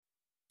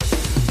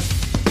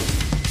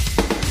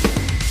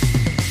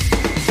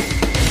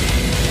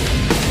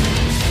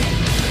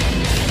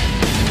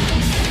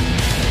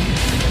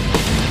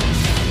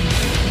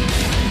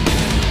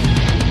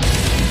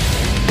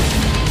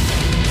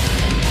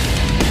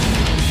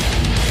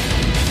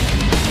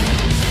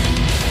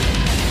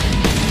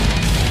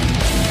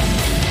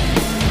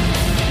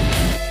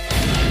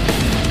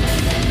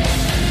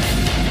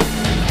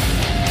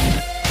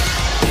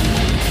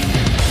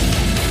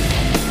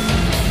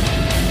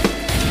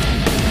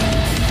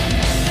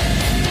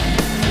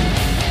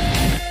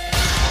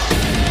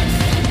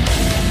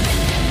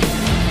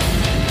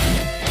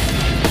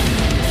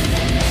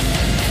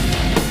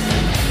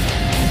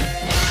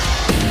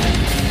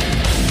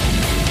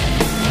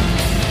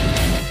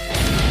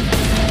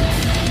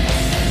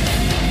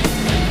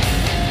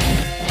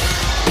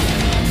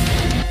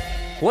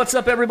What's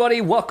up,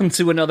 everybody? Welcome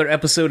to another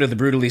episode of the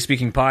Brutally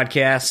Speaking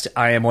Podcast.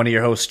 I am one of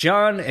your hosts,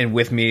 John, and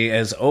with me,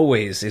 as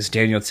always, is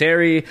Daniel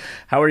Terry.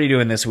 How are you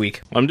doing this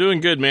week? I'm doing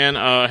good, man.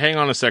 Hang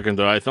on a second,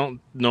 though. I don't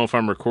know if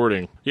I'm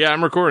recording. Yeah,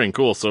 I'm recording.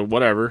 Cool, so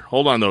whatever.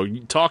 Hold on, though.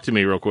 Talk to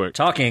me real quick.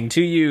 Talking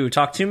to you.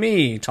 Talk to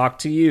me. Talk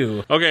to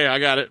you. Okay, I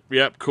got it.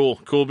 Yep, cool.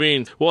 Cool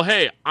beans. Well,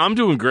 hey, I'm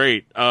doing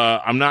great.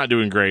 I'm not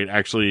doing great,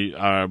 actually.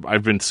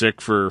 I've been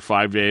sick for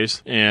 5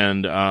 days,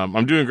 and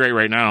I'm doing great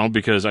right now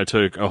because I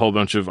took a whole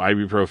bunch of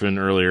ibuprofen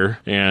earlier,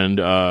 and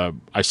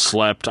I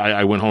slept.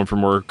 I went home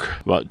from work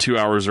about 2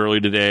 hours early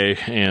today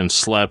and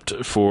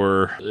slept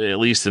for at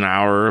least an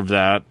hour of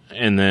that,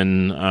 and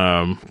then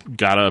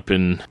got up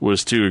and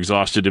was too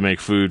exhausted to make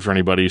food for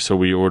anybody, so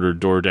we ordered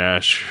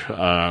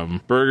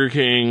DoorDash, Burger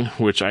King,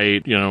 which I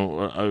ate,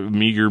 a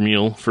meager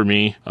meal for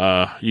me.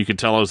 You could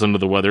tell I was under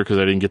the weather because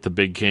I didn't get the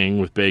Big King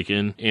with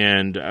bacon,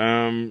 and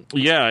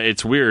yeah,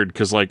 it's weird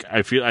because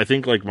I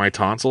think my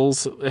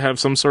tonsils have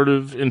some sort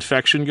of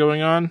infection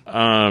going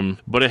on,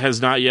 but it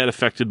has not yet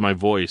affected my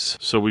voice,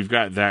 so we've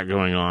got that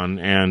going on.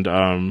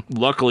 And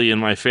luckily, in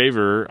my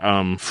favor,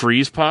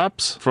 freeze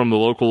pops from the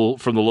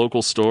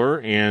local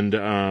store and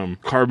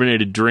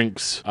carbonated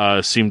drinks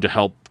seem to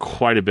help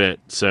quite a bit.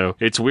 So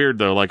it's weird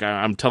though.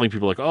 I'm telling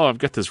people oh, I've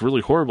got this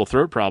really horrible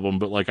throat problem,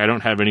 but I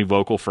don't have any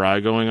vocal fry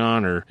going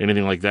on or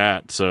anything like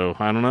that. So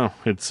I don't know.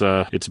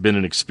 It's been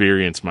an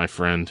experience, my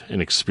friend,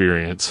 an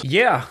experience.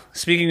 Yeah.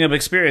 Speaking of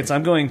experience,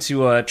 I'm going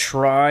to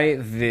try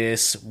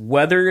this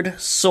Weathered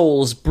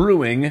Souls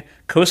Brewing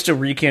Costa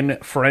Rican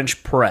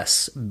French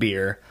Press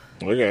beer.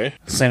 Okay.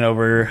 Sent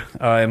over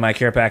in my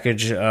care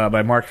package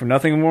by Mark from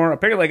Nothing More.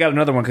 Apparently I got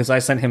another one because I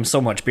sent him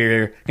so much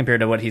beer compared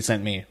to what he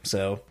sent me.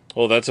 So.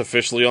 Well, that's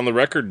officially on the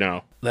record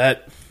now.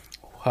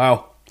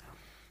 Wow.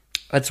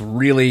 That's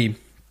really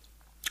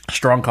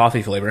strong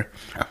coffee flavor.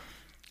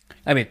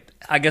 I mean,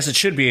 I guess it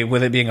should be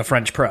with it being a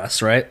French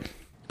press, right?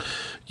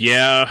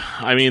 Yeah,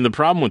 I mean, the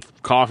problem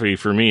with coffee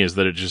for me is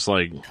that it just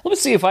Let me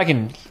see if I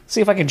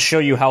can show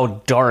you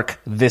how dark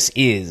this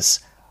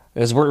is.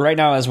 As right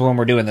now, when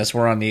we're doing this,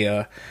 we're on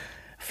the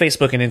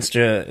Facebook and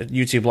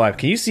YouTube Live.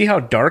 Can you see how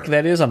dark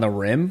that is on the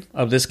rim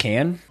of this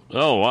can?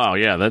 Oh wow,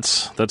 yeah,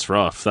 that's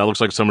rough. That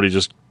looks like somebody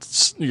just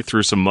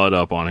threw some mud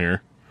up on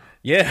here.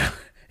 Yeah,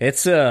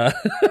 it's I'm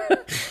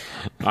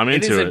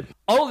into it.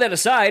 All of that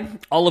aside,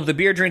 all of the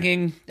beer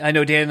drinking, I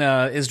know Dan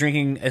is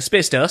drinking a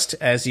Space Dust,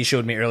 as he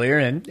showed me earlier,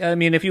 and I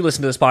mean, if you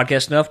listen to this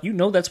podcast enough, you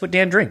know that's what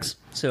Dan drinks.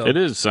 So it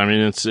is. I mean,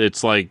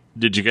 it's like,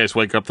 did you guys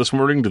wake up this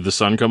morning? Did the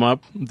sun come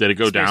up? Did it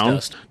go down?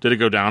 Dust. Did it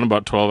go down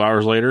about 12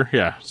 hours later?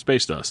 Yeah,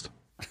 Space Dust.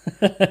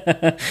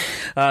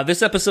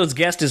 This episode's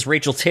guest is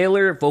Rachel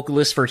Taylor,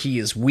 vocalist for He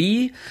Is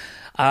We.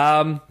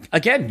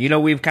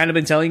 Again, we've kind of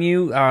been telling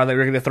you that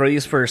we're going to throw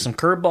these for some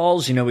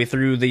curveballs. We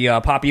threw the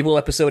Pop Evil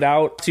episode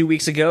out 2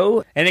 weeks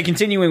ago, and then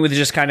continuing with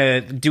just kind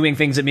of doing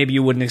things that maybe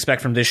you wouldn't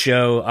expect from this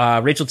show.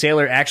 Rachel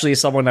Taylor actually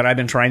is someone that I've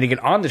been trying to get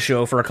on the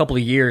show for a couple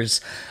of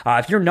years.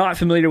 If you're not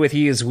familiar with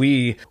He Is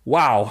We,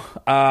 wow,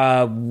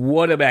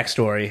 what a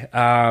backstory.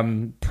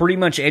 Pretty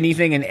much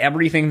anything and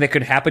everything that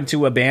could happen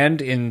to a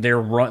band in their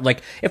run.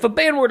 If a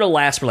band were to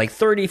last for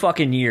 30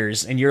 fucking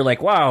years, and you're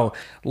like, wow,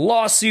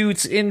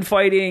 lawsuits,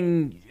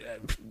 infighting,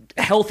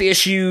 health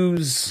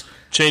issues,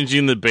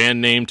 changing the band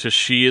name to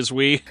She Is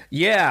We.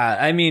 Yeah,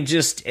 I mean,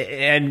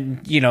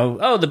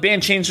 the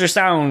band changed their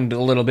sound a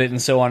little bit and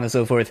so on and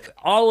so forth.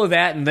 All of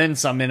that and then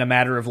some in a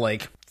matter of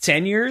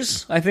 10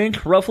 years, I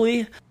think,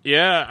 roughly.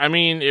 Yeah, I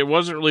mean, it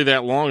wasn't really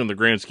that long in the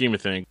grand scheme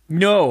of things.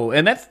 No,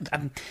 and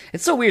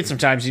it's so weird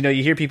sometimes,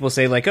 you hear people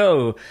say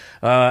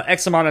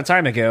X amount of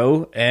time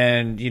ago,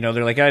 and,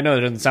 they're like, I know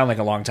it doesn't sound like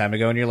a long time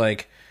ago, and you're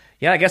like,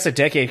 yeah, I guess a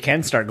decade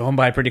can start going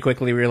by pretty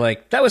quickly. We're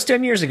like, that was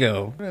 10 years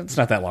ago. It's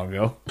not that long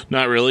ago.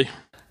 Not really.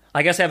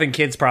 I guess having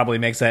kids probably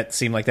makes that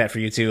seem like that for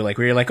you too. Where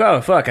you're like,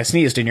 oh fuck, I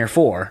sneezed and you're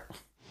 4.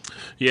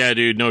 Yeah,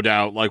 dude, no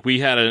doubt. We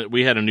had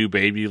a new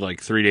baby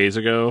 3 days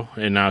ago,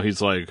 and now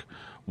he's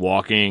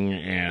walking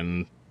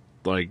and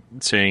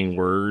saying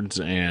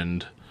words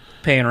and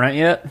paying rent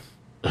yet?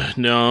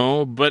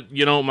 No, but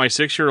my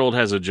 6-year-old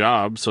has a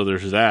job, so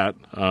there's that.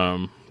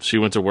 She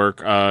went to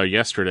work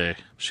yesterday.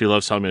 She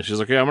loves telling me, she's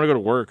like, yeah, I'm going to go to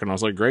work. And I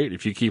was like, great.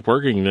 If you keep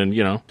working, then,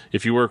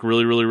 if you work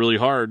really, really, really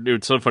hard. Dude,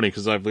 it's so funny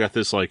because I've got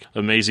this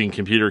amazing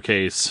computer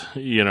case,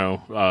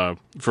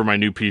 for my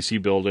new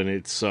PC build. And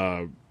it's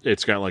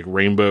got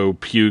rainbow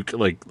puke,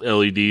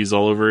 LEDs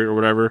all over it or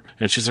whatever.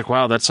 And she's like,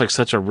 wow, that's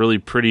such a really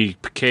pretty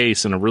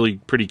case and a really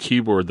pretty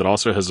keyboard that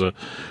also has a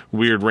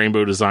weird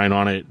rainbow design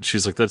on it.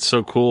 She's like, that's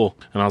so cool.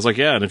 And I was like,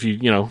 yeah. And if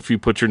you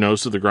put your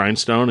nose to the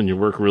grindstone and you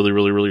work really,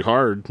 really, really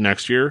hard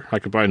next year, I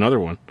could buy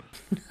another one.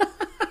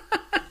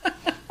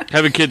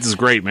 Having kids is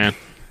great, man.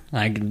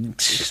 I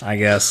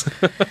guess.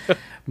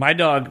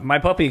 My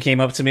puppy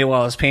came up to me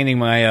while I was painting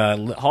my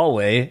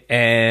hallway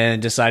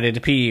and decided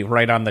to pee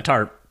right on the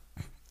tarp.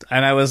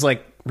 And I was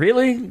like,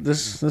 really?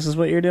 This is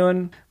what you're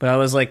doing? But I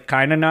was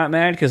kind of not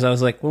mad because I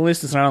was like, well, at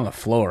least it's not on the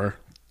floor,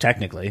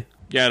 technically.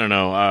 Yeah, I don't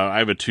know. I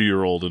have a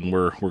 2-year-old and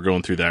we're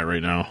going through that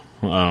right now.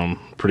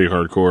 Pretty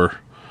hardcore.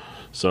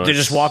 So they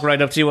just walk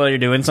right up to you while you're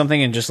doing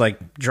something and just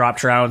like drop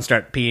trow and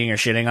start peeing or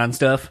shitting on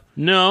stuff?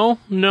 No,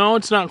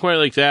 it's not quite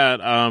like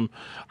that.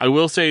 I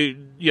will say,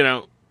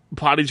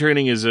 potty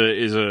training is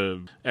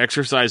a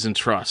exercise in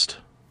trust.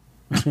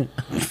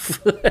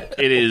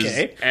 It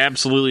is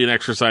absolutely an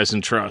exercise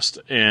in trust,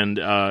 and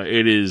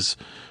it is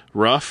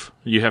rough.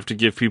 You have to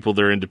give people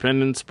their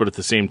independence, but at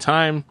the same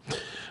time,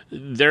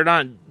 they're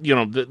not,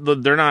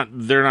 they're not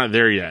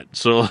there yet.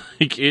 So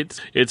like,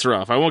 it's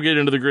rough. I won't get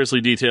into the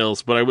grisly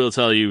details, but I will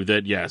tell you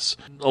that yes,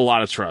 a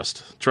lot of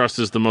trust. Trust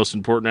is the most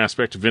important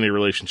aspect of any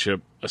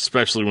relationship,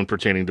 especially when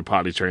pertaining to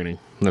potty training.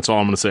 That's all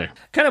I'm going to say.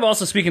 Kind of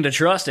also speaking to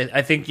trust,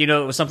 I think, it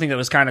was something that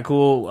was kind of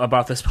cool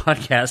about this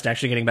podcast,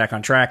 actually getting back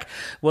on track,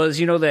 was,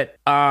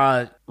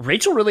 that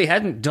Rachel really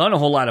hadn't done a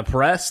whole lot of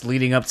press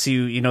leading up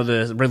to,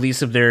 the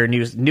release of their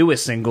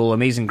newest single,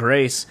 Amazing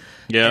Grace.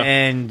 Yeah.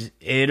 And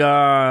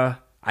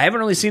I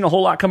haven't really seen a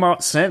whole lot come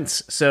out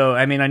since. So,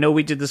 I mean, I know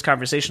we did this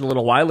conversation a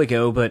little while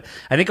ago, but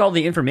I think all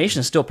the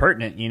information is still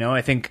pertinent.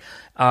 I think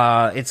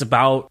it's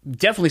about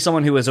definitely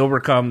someone who has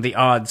overcome the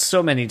odds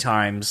so many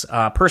times,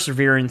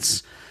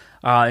 perseverance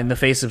in the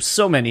face of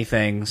so many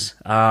things.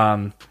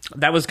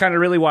 That was kind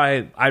of really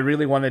why I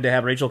really wanted to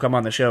have Rachel come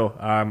on the show.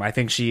 I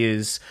think she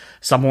is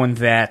someone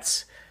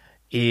that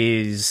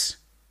is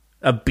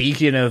a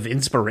beacon of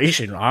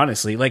inspiration,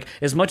 honestly. Like,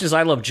 as much as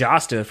I love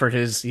Josta for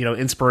his,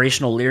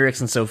 inspirational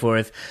lyrics and so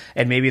forth,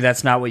 and maybe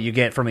that's not what you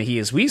get from a He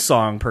Is We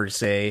song per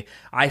se,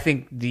 I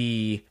think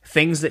the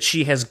things that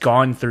she has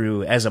gone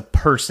through as a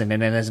person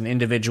and as an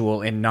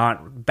individual and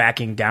not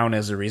backing down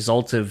as a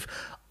result of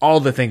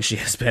all the things she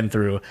has been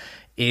through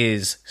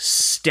is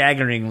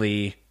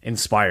staggeringly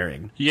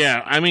inspiring.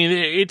 Yeah, I mean,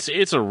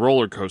 it's a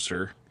roller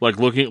coaster. Like,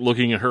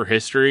 looking at her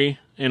history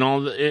and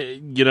all,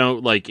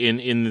 like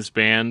in this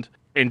band,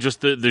 and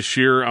just the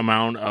sheer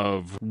amount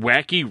of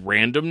wacky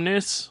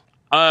randomness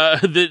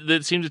that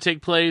seemed to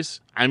take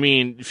place. I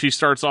mean, she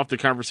starts off the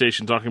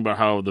conversation talking about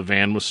how the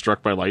van was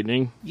struck by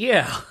lightning.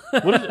 Yeah.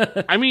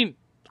 I mean,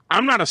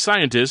 I'm not a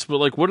scientist, but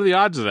like, what are the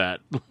odds of that?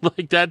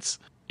 Like, that's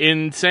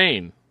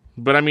insane.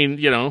 But I mean,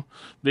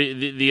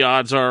 the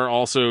odds are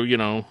also,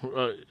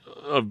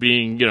 of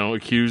being,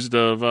 accused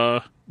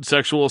of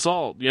sexual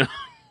assault.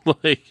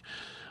 Like,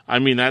 I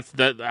mean,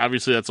 that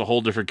obviously that's a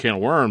whole different can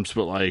of worms.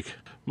 But like,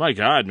 my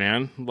God,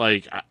 man,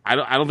 like I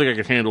don't think I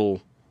could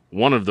handle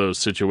one of those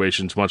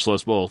situations, much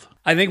less both.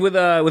 I think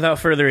without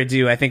further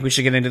ado, I think we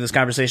should get into this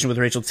conversation with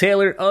Rachel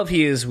Taylor of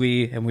He Is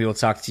We, and we will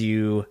talk to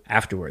you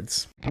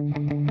afterwards.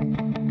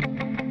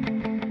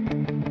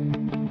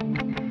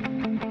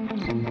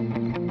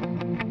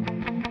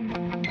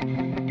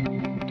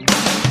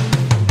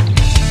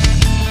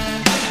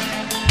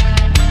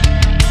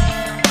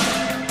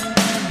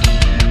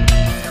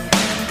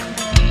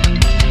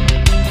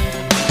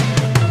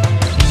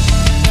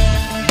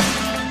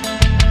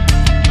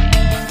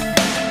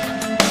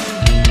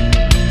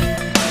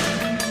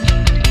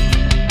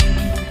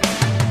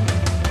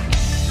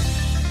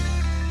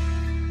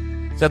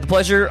 So I had the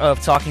pleasure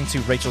of talking to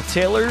Rachel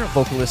Taylor,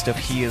 vocalist of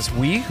He Is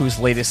We, whose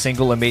latest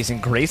single,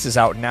 Amazing Grace, is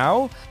out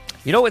now.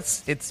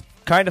 It's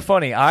kind of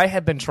funny. I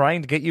have been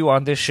trying to get you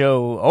on this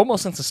show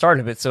almost since the start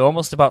of it, so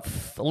almost about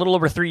a little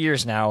over 3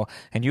 years now,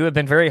 and you have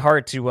been very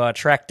hard to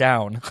track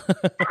down.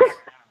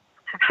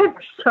 I'm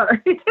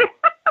sorry.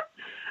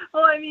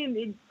 Well, I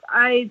mean,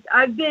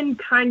 I've been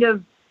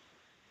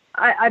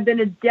I've been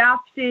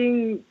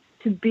adapting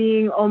to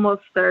being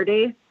almost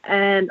 30,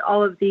 and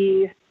all of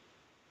the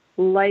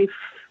life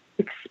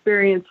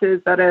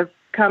experiences that have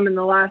come in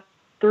the last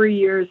 3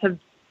 years have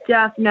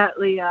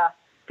definitely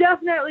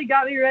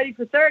got me ready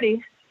for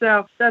 30.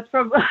 So that's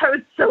probably, I was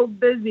so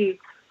busy,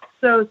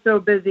 so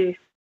busy.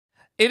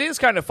 It is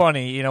kind of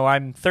funny,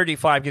 I'm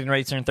 35, getting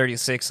ready to turn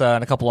 36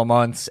 in a couple of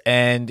months,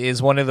 and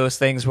is one of those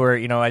things where,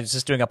 I was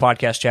just doing a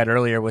podcast chat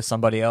earlier with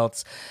somebody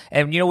else,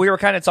 and, we were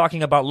kind of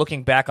talking about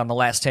looking back on the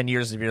last 10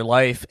 years of your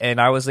life,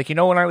 and I was like, when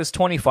I was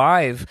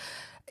 25,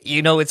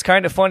 it's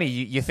kind of funny.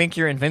 You think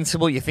you're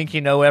invincible, you think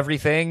you know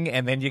everything,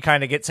 and then you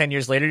kind of get 10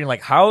 years later, and you're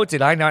like, how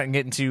did I not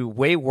get into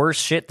way worse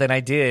shit than I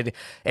did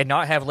and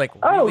not have, like,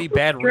 really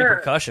bad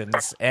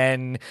repercussions?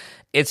 And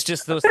it's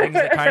just those things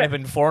that kind of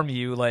inform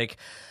you, like,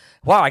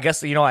 wow, I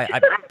guess, I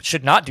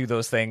should not do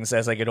those things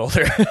as I get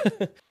older.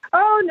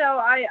 Oh, no,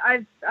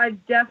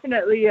 I've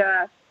definitely,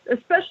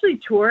 especially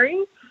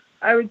touring,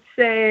 I would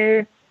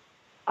say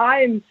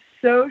I'm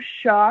so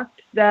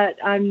shocked that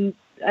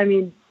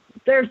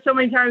there are so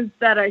many times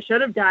that I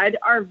should have died.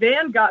 Our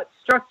van got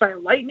struck by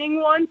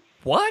lightning once.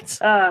 What?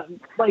 Oh,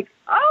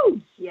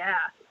 yeah.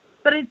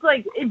 But it's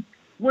like,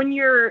 when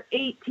you're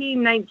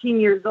 18, 19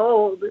 years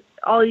old,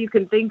 all you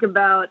can think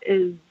about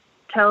is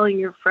telling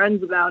your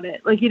friends about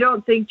it. Like, you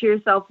don't think to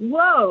yourself,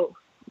 whoa,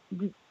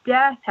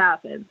 death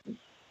happens.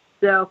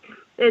 So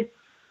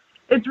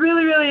it's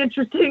really, really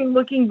interesting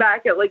looking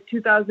back at like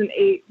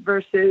 2008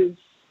 versus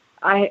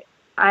I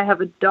have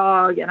a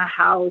dog and a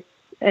house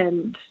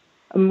and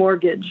a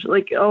mortgage.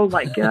 Like, oh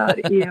my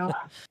God,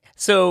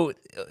 So,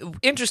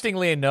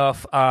 interestingly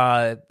enough,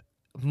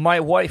 my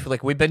wife,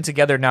 like, we've been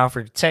together now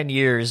for 10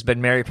 years,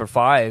 been married for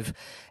 5.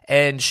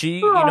 And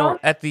she,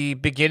 at the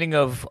beginning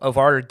of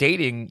our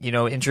dating,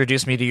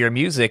 introduced me to your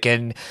music.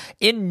 And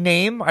in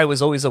name, I was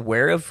always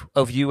aware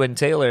of you and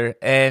Taylor,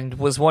 and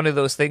was one of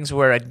those things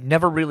where I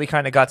never really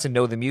kind of got to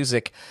know the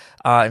music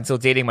until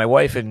dating my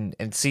wife,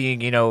 and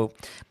seeing,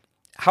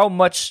 how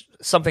much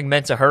something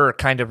meant to her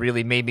kind of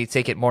really made me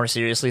take it more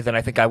seriously than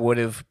I think I would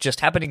have just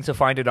happening to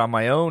find it on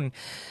my own.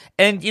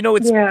 And,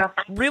 it's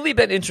really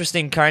been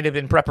interesting kind of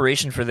in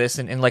preparation for this.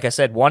 And like I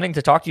said, wanting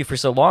to talk to you for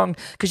so long,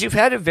 because you've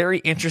had a very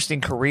interesting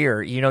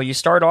career. You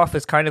start off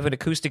as kind of an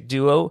acoustic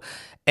duo,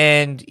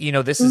 and,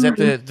 this is at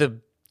the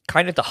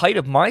kind of the height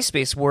of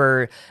MySpace,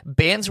 where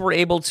bands were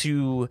able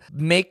to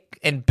make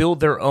and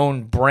build their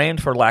own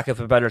brand, for lack of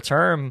a better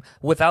term,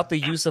 without the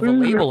use of a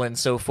label and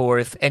so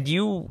forth. And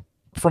you,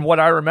 from what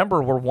I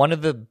remember, were one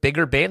of the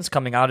bigger bands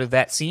coming out of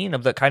that scene,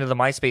 of the kind of the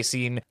MySpace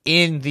scene,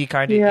 in the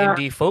kind of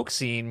indie folk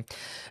scene.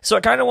 So I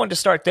kind of wanted to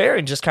start there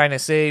and just kind of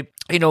say,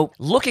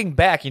 looking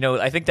back,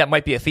 I think that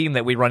might be a theme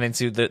that we run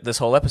into this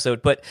whole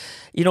episode. But,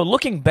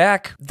 looking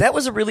back, that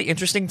was a really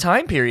interesting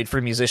time period for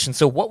musicians.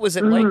 So what was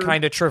it like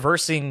kind of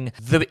traversing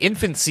the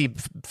infancy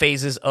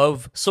phases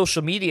of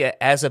social media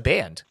as a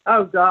band?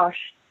 Oh, gosh.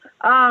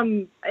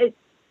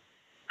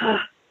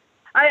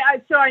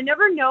 So I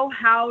never know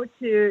how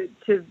to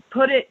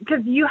put it,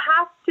 because you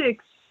have to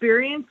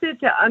experience it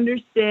to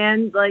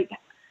understand, like,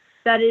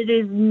 that it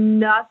is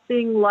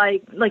nothing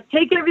like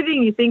take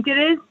everything you think it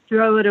is,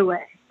 throw it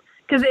away.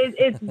 Because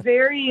it's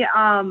very,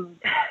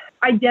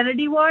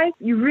 identity-wise,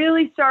 you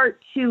really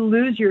start to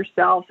lose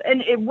yourself.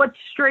 And what's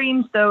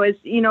strange, though, is,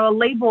 a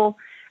label,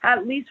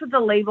 at least with a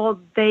label,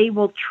 they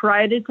will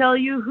try to tell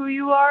you who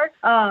you are.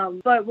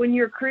 But when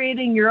you're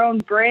creating your own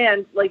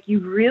brand, like, you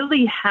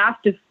really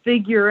have to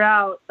figure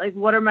out, like,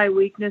 what are my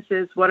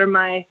weaknesses? What are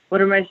my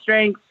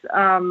strengths?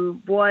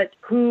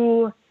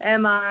 Who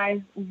am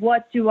I?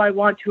 What do I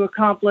want to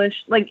accomplish?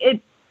 Like,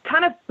 it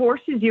kind of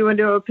forces you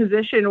into a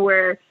position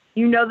where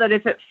you know that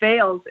if it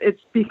fails,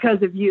 it's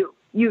because of you.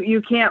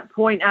 You can't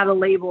point at a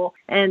label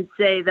and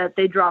say that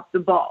they dropped the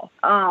ball.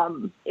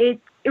 It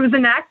was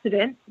an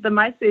accident. The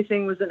MySpace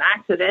thing was an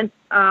accident.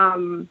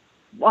 100%.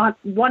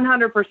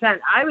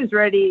 I was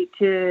ready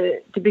to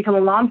become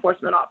a law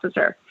enforcement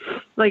officer.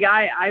 Like,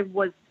 I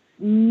was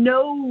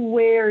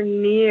nowhere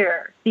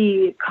near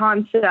the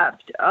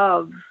concept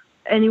of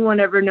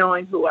anyone ever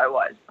knowing who I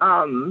was.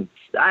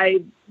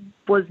 I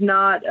was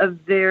not a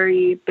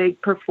very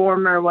big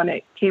performer when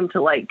it came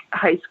to, like,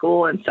 high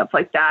school and stuff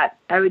like that.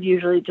 I would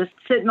usually just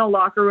sit in a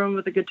locker room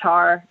with a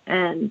guitar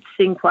and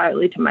sing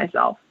quietly to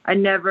myself. I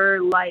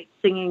never liked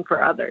singing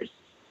for others.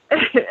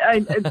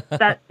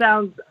 That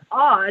sounds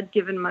odd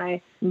given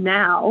my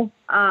now,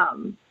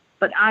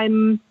 but I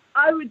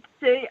would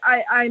say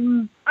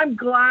I'm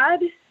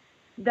glad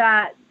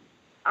that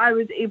I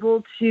was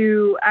able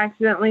to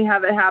accidentally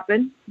have it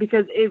happen,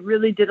 because it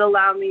really did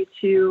allow me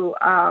to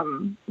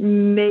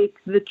make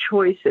the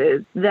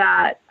choices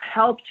that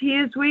helped He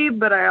Is We,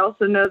 but I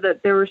also know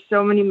that there were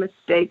so many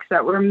mistakes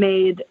that were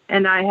made,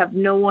 and I have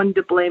no one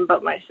to blame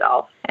but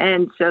myself.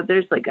 And so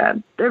there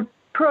are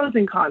pros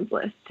and cons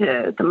list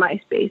to the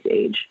MySpace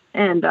age.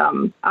 And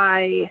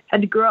I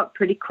had to grow up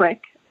pretty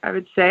quick, I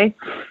would say.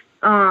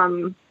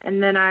 And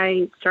then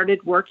I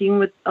started working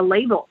with a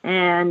label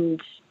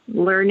and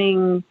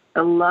learning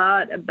a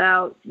lot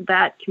about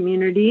that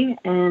community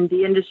and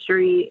the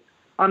industry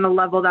on a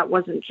level that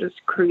wasn't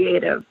just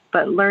creative,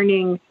 but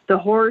learning the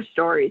horror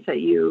stories that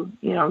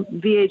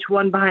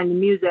VH1 behind the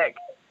music,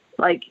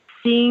 like,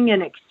 seeing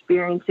and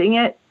experiencing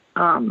it,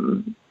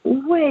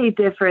 way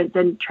different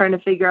than trying to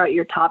figure out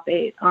your top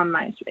 8 on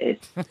MySpace.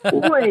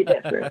 Way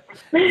different.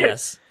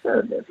 Yes.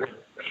 So different.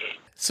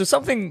 So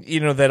something,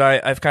 that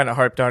I've kind of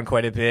harped on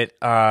quite a bit,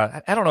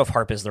 I don't know if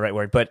harp is the right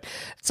word, but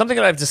something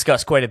that I've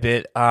discussed quite a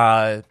bit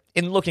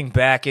in looking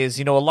back is,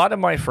 a lot of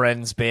my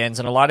friends' bands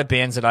and a lot of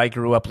bands that I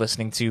grew up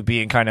listening to,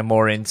 being kind of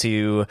more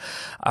into,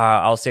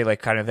 I'll say,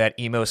 like, kind of that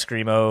emo,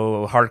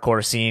 screamo,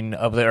 hardcore scene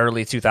of the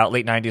late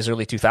 90s,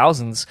 early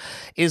 2000s,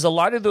 is a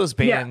lot of those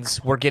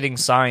bands were getting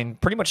signed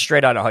pretty much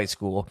straight out of high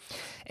school.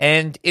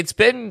 And it's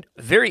been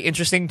very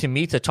interesting to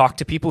me to talk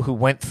to people who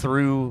went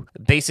through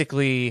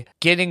basically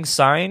getting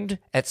signed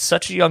at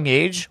such a young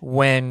age,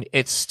 when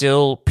it's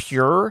still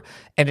pure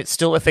and it's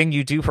still a thing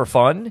you do for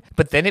fun,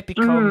 but then it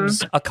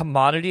becomes a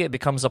commodity. It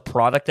becomes a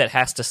product that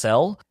has to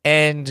sell,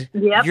 and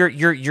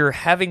you're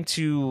having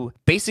to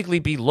basically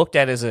be looked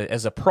at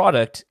as a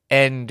product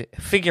and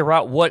figure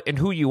out what and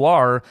who you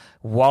are,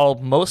 while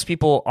most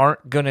people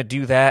aren't going to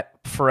do that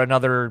for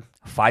another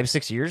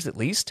 5-6 years at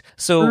least.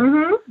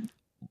 So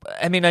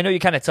I mean, I know you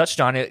kind of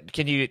touched on it.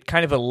 Can you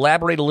kind of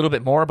elaborate a little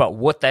bit more about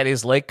what that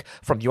is like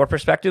from your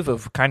perspective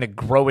of kind of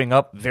growing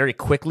up very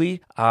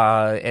quickly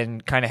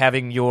and kind of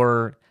having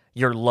your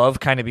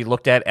love kind of be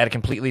looked at a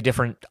completely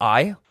different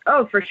eye?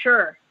 Oh, for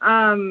sure.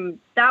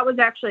 That was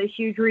actually a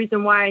huge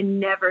reason why I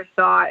never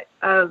thought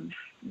of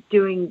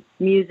doing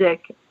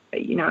music,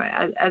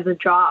 as a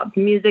job.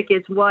 Music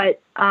is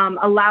what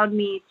allowed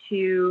me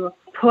to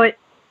put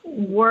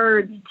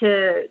words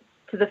to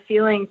to the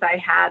feelings I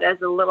had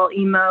as a little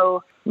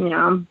emo,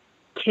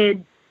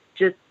 kid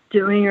just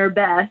doing her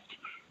best.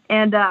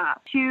 And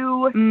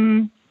to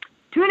an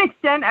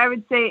extent, I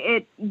would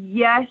say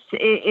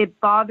it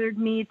bothered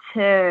me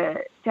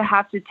to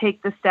have to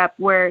take the step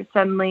where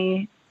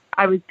suddenly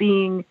I was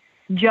being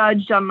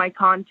judged on my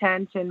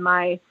content and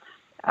my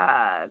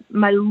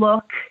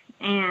look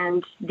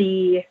and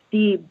the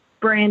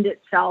brand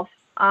itself.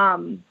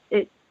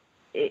 It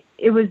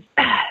was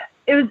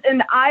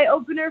an eye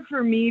opener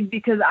for me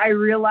because I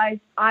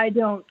realized I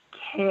don't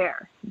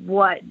care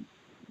what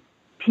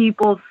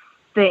people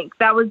think.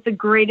 That was the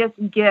greatest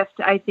gift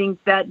I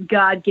think that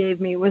God gave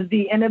me, was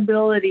the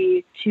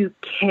inability to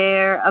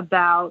care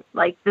about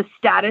like the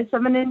status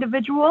of an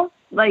individual.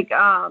 Like,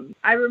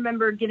 I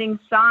remember getting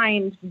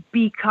signed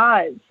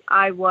because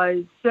I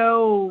was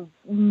so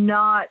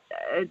not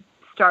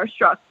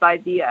starstruck by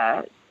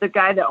the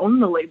guy that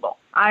owned the label.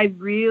 I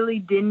really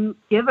didn't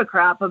give a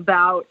crap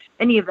about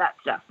any of that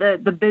stuff. The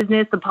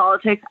business, the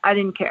politics, I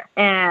didn't care.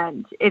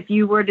 And if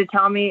you were to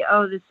tell me,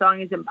 oh, this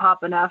song isn't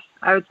pop enough,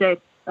 I would say,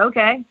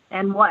 okay,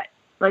 and what?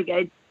 Like,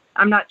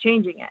 I'm not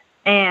changing it.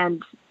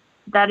 And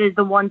that is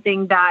the one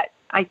thing that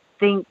I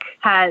think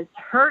has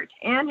hurt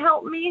and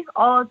helped me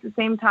all at the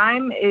same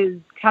time, is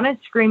kind of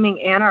screaming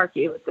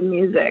anarchy with the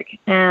music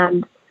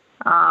and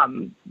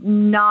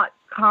not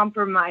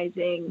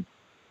compromising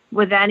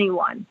with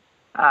anyone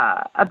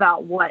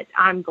about what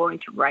I'm going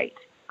to write.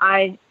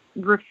 I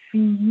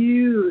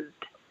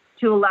refused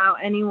to allow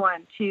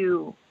anyone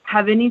to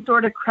have any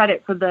sort of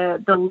credit for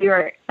the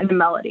lyric and the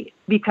melody,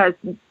 because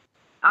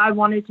I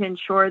wanted to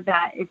ensure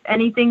that if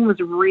anything was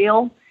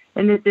real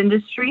in this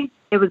industry,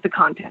 it was the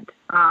content.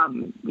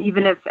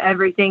 Even if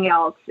everything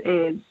else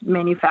is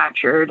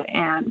manufactured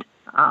and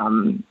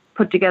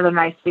put together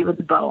nicely with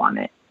a bow on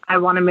it, I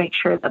want to make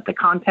sure that the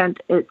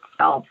content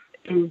itself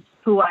is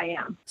who I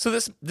am. So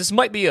this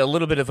might be a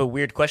little bit of a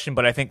weird question,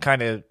 but I think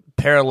kind of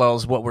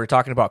parallels what we're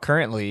talking about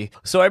currently.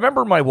 So I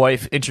remember my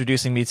wife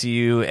introducing me to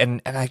you,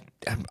 and I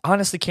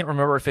honestly can't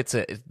remember if it's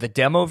the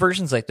demo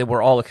versions, like they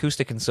were all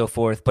acoustic and so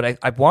forth, but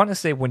I want to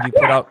say when you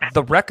put out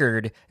the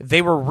record,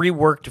 they were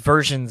reworked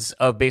versions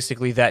of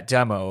basically that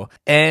demo.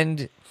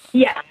 And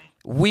yeah,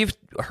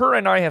 her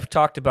and I have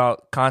talked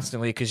about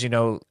constantly, because,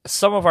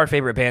 some of our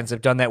favorite bands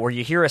have done that, where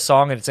you hear a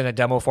song and it's in a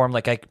demo form.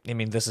 Like, I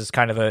mean, this is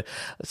kind of I'm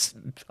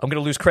going to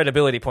lose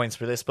credibility points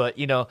for this, but,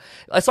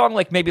 a song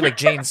like maybe like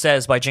Jane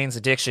Says by Jane's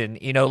Addiction,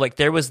 like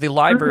there was the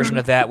live version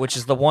of that, which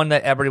is the one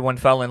that everyone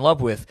fell in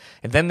love with.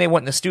 And then they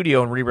went in the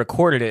studio and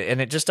re-recorded it.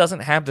 And it just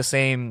doesn't have the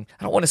same,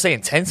 I don't want to say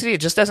intensity,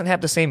 it just doesn't have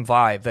the same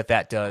vibe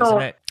that does.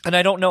 Oh. And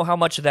I don't know how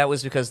much of that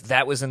was because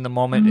that was in the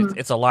moment.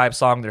 It's a live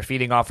song. They're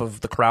feeding off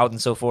of the crowd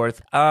and so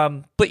forth.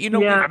 But,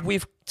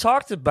 we've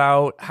talked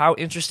about how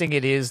interesting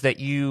it is that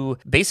you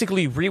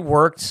basically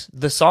reworked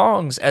the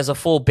songs as a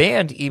full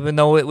band, even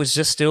though it was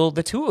just still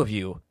the two of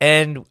you.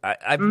 And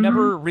I've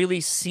never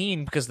really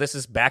seen, because this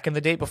is back in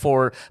the day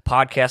before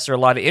podcasts or a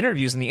lot of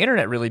interviews and the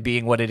internet really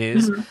being what it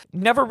is,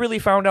 never really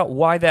found out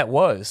why that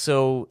was.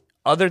 So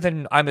other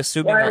than, I'm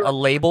assuming, a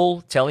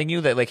label telling you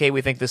that, like, hey,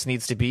 we think this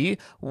needs to be,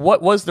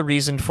 what was the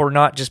reason for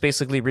not just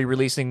basically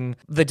re-releasing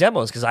the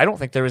demos? Because I don't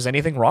think there was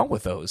anything wrong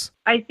with those.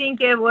 I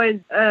think it was,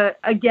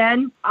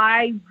 again,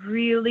 I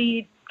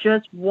really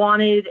just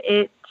wanted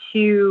it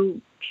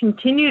to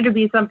continue to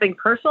be something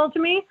personal to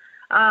me.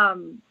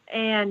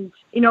 And,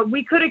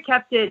 we could have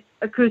kept it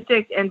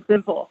acoustic and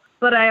simple,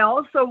 but I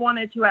also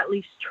wanted to at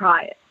least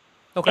try it.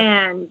 Okay.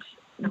 And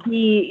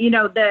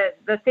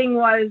the thing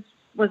was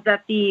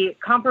that the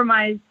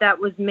compromise that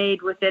was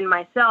made within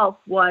myself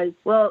was,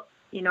 well,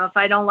 if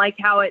I don't like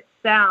how it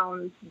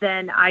sounds,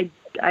 then I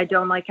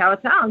don't like how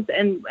it sounds.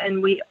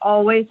 And we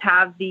always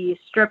have the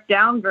stripped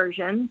down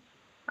version.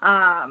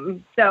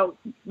 So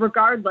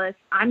regardless,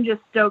 I'm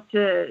just stoked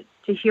to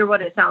hear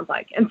what it sounds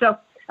like. And so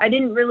I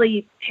didn't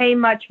really pay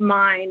much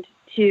mind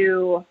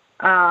to,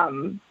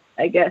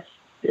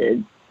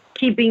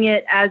 keeping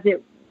it as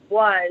it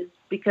was,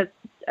 because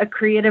a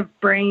creative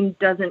brain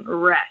doesn't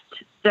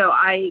rest. So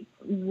I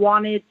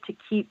wanted to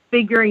keep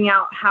figuring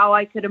out how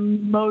I could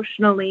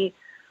emotionally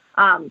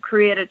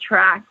create a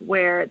track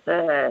where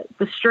the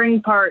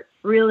string part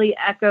really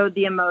echoed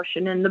the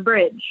emotion in the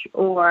bridge,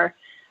 or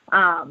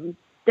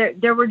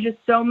there were just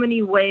so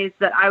many ways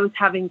that I was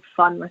having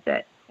fun with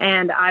it.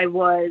 And I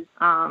was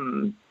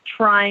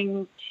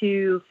trying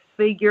to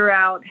figure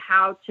out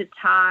how to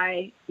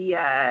tie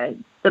the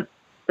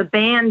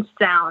band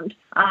sound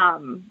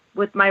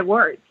with my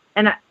words.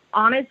 And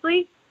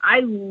honestly, I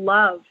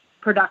love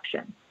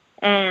production,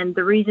 and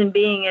the reason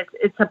being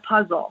it's a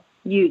puzzle.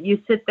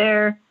 You sit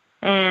there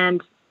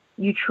and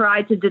you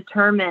try to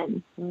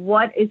determine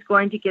what is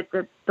going to get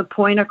the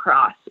point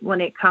across when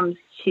it comes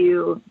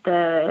to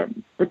the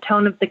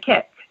tone of the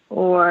kick,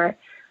 or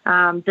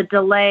the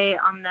delay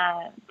on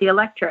the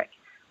electric,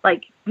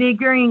 like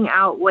figuring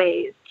out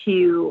ways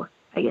to,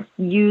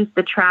 use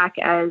the track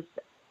as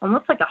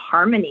almost like a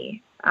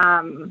harmony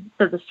to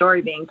the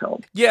story being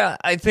told. Yeah,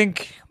 I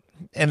think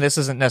and this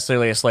isn't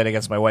necessarily a slight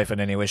against my wife in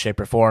any way, shape,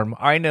 or form.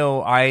 I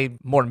know I'm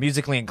more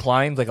musically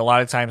inclined. Like a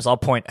lot of times I'll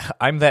point,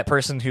 I'm that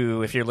person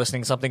who, if you're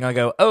listening to something, I'll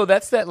go, oh,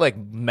 that's that like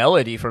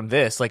melody from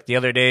this. Like the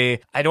other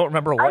day, I don't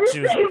remember what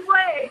she was.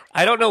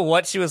 I don't know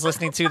what she was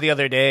listening to the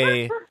other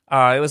day.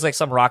 It was like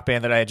some rock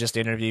band that I had just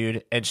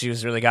interviewed, and she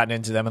was really gotten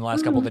into them in the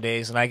last couple of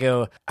days. And I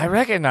go, I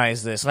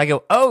recognize this, and I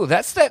go, oh,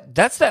 that's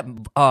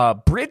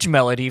that bridge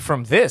melody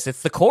from this.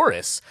 It's the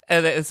chorus,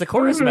 and it's the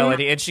chorus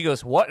melody. And she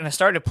goes, what? And I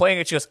started playing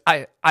it. She goes,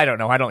 I don't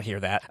know, I don't hear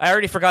that. I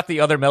already forgot the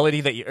other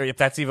melody that, if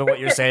that's even what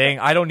you're saying.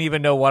 I don't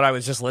even know what I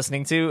was just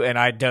listening to, and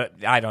I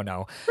don't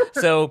know.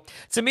 So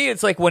to me,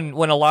 it's like when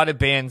a lot of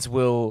bands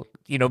will,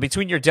 you know,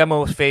 between your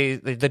demo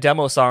phase, the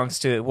demo songs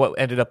to what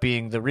ended up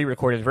being the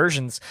re-recorded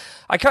versions,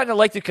 I kind of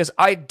liked it because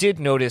I did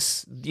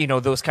notice, you know,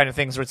 those kind of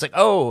things where it's like,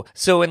 oh,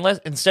 so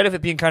instead of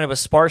it being kind of a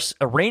sparse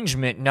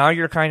arrangement, now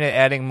you're kind of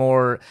adding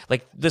more,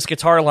 like this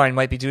guitar line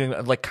might be doing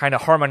like kind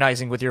of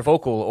harmonizing with your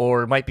vocal,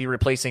 or might be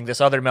replacing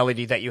this other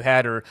melody that you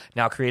had, or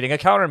now creating a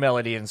counter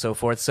melody and so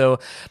forth. So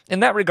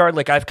in that regard,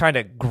 like I've kind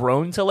of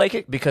grown to like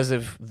it because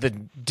of the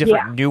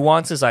different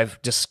nuances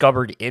I've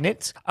discovered in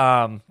it.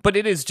 But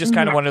it is just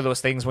kind of one of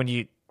those things when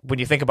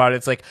you think about it,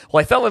 it's like,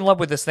 well, I fell in love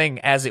with this thing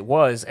as it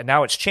was, and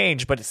now it's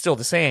changed, but it's still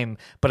the same.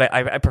 But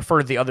I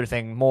preferred the other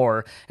thing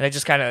more, and I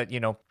just kind of, you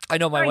know, I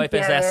know my wife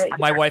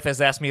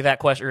has asked me that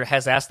question, or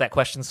has asked that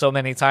question so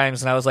many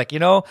times, and I was like, you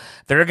know,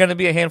 there are going to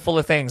be a handful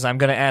of things I'm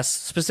going to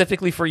ask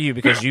specifically for you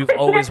because you've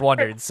always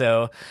wondered.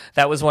 So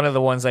that was one of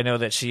the ones I know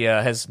that she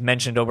has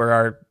mentioned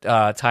over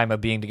our time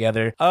of being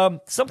together.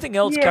 Something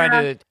else, kind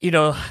of, you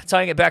know,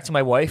 tying it back to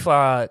my wife.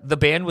 The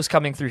band was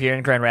coming through here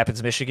in Grand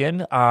Rapids,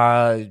 Michigan.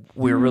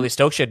 We were really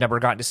stoked. She had never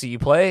gotten to see you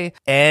play,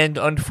 and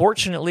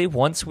unfortunately,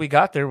 once we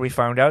got there, we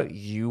found out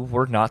you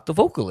were not the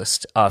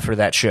vocalist for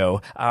that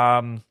show.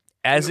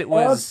 As it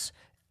was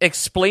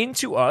explained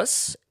to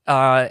us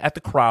in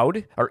the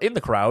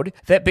crowd,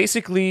 that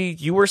basically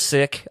you were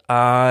sick,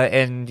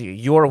 and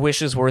your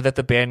wishes were that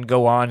the band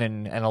go on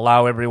and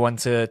allow everyone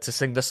to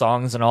sing the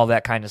songs and all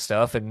that kind of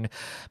stuff. And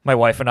my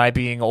wife and I,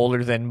 being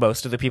older than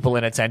most of the people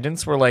in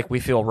attendance, were like, we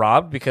feel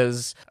robbed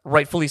because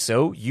rightfully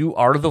so, you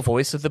are the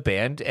voice of the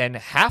band and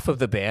half of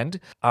the band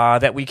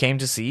that we came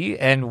to see,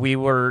 and we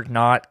were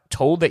not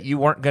told that you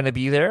weren't going to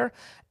be there.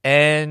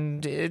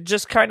 And it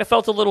just kind of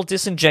felt a little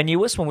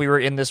disingenuous when we were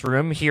in this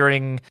room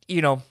hearing,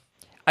 you know,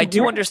 I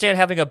do understand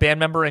having a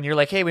band member and you're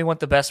like, hey, we want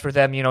the best for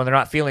them, you know, they're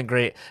not feeling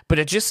great. But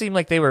it just seemed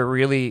like they were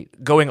really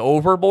going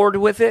overboard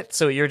with it.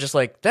 So you're just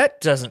like, that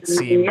doesn't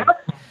seem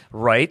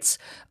right.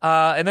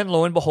 And then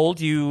lo and behold,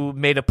 you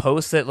made a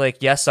post that like,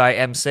 yes, I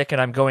am sick and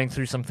I'm going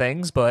through some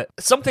things. But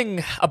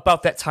something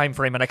about that time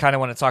frame, and I kind of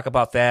want to talk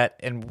about that.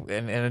 And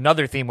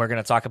another theme we're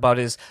going to talk about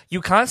is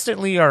you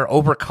constantly are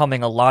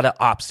overcoming a lot of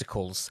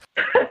obstacles.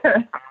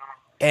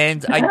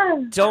 And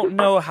I don't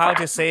know how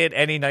to say it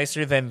any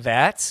nicer than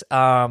that.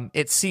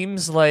 It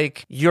seems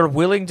like you're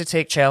willing to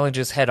take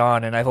challenges head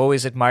on, and I've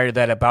always admired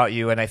that about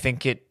you, and I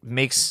think it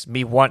makes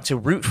me want to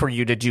root for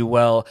you to do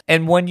well.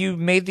 And when you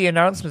made the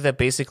announcement that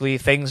basically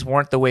things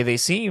weren't the way they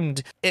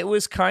seemed, it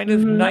was kind of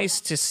nice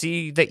to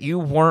see that you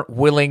weren't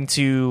willing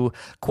to,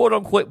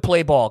 quote-unquote,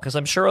 play ball, because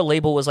I'm sure a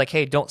label was like,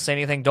 hey, don't say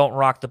anything, don't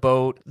rock the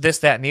boat, this,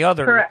 that, and the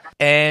other. Correct.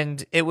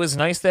 And it was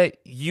nice that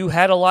you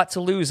had a lot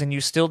to lose, and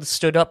you still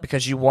stood up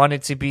because you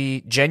wanted to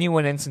be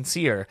genuine and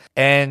sincere.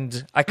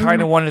 And I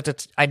kind of wanted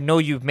to, I know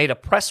you've made a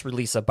press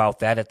release about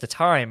that at the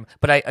time,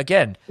 but I,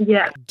 again,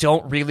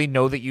 don't really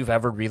know that you've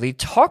ever really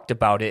talked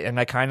about it. And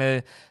I kind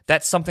of,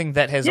 that's something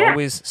that has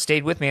always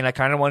stayed with me. And I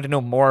kind of wanted to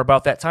know more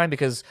about that time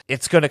because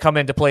it's going to come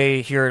into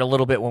play here in a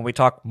little bit when we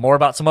talk more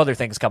about some other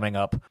things coming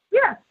up.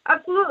 Yeah,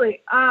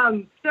 absolutely.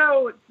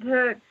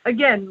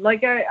 Again,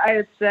 like I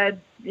had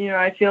said, you know,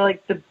 I feel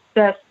like the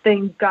best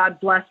thing God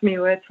blessed me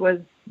with was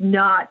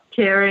not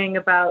caring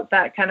about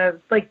that kind of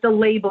like the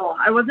label.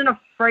 I wasn't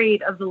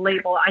afraid of the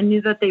label. I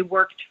knew that they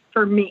worked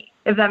for me,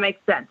 if that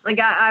makes sense. Like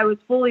I was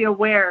fully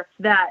aware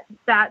that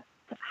that's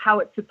how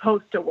it's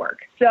supposed to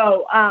work.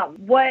 So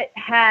what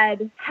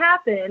had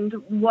happened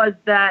was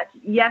that,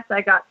 yes,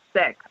 I got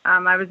sick.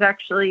 I was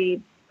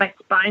actually, my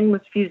spine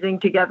was fusing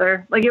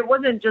together. Like it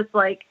wasn't just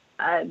like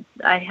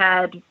I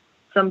had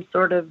some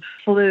sort of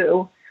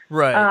flu.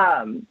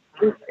 Right.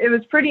 It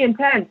was pretty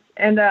intense.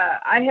 And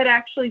I had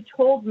actually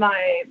told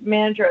my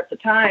manager at the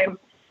time,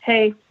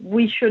 hey,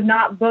 we should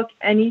not book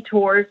any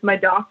tours. My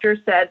doctor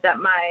said that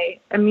my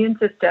immune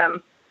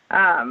system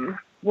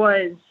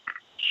was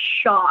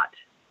shot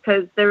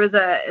because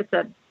it's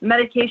a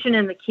medication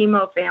in the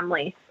chemo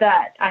family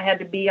that I had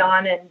to be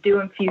on and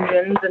do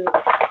infusions.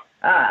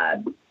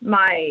 And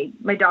my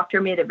doctor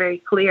made it very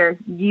clear,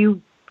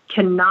 you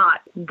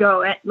cannot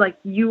go like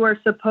you are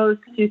supposed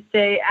to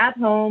stay at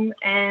home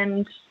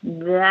and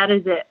that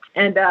is it.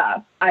 And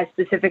I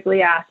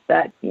specifically asked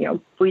that, you know,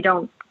 we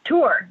don't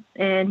tour.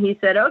 And he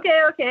said,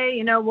 okay,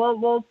 you know,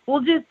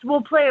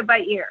 we'll play it by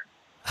ear.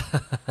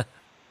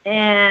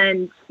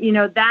 And you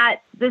know,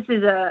 that this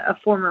is a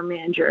former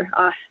manager,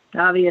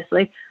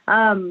 obviously.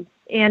 And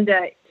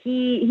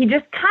he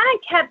just kind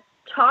of kept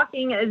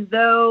talking as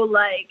though,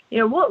 like,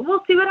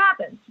 we'll see what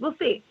happens. We'll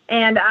see.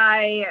 And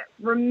I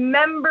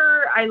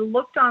remember I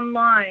looked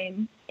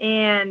online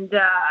and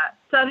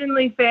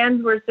suddenly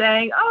fans were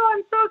saying, "Oh,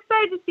 I'm so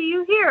excited to see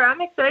you here.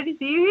 I'm excited to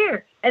see you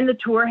here." And the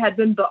tour had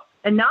been booked.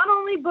 And not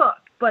only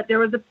booked, but there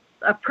was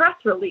a press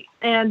release.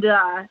 And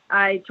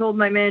I told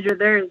my manager,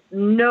 there's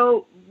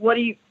no,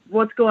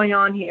 what's going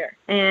on here?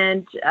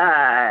 And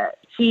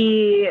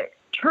he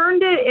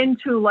turned it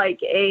into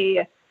like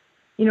a,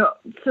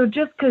 so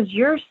just because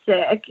you're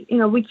sick,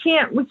 we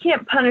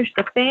can't punish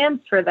the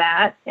fans for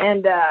that.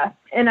 And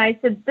I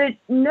said that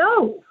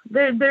no,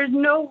 there's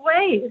no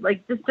way.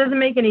 Like, this doesn't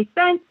make any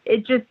sense.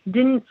 It just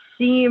didn't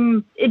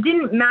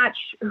match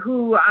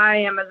who I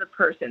am as a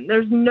person.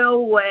 There's no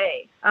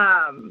way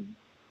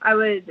I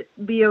would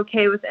be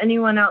okay with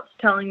anyone else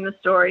telling the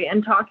story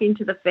and talking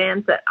to the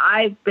fans that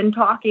I've been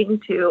talking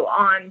to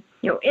on,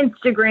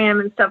 Instagram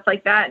and stuff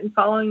like that, and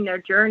following their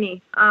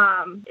journey.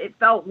 It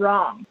felt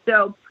wrong.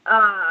 So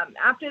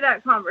after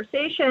that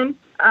conversation,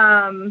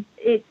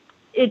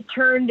 it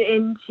turned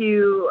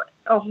into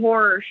a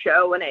horror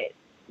show when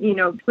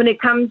it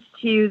comes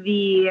to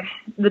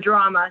the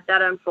drama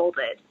that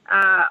unfolded.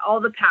 All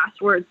the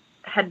passwords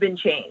had been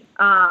changed.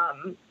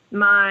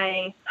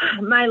 My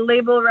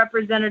label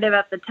representative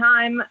at the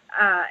time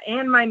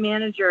and my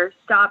manager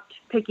stopped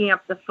picking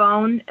up the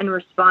phone and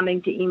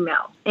responding to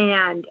emails.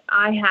 And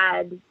I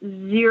had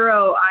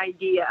zero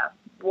idea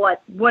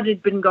what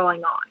had been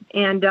going on.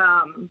 And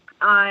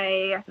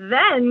I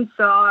then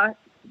saw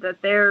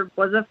that there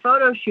was a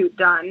photo shoot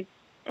done,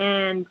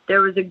 and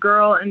there was a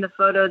girl in the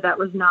photo that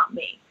was not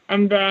me.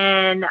 And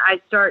then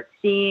I start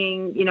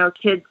seeing,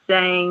 kids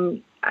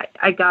saying,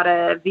 I got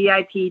a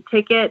VIP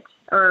ticket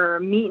or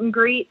a meet and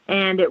greet,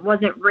 and it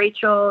wasn't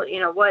Rachel.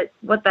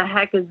 What the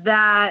heck is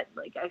that?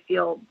 Like, I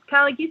feel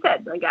kind of like you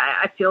said, like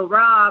I feel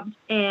robbed.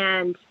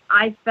 And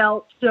I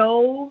felt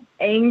so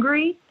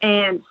angry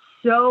and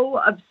so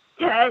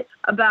upset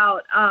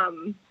about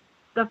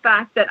the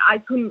fact that I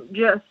couldn't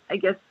just, I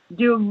guess,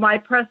 do my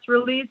press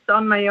release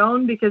on my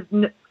own because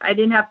I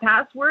didn't have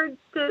passwords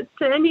to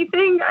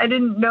anything. I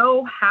didn't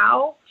know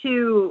how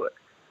to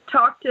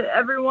talk to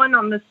everyone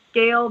on the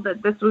scale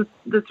that this was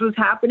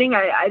happening.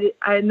 I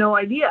had no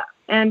idea.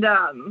 And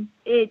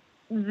it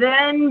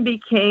then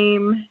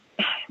became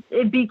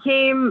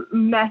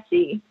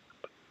messy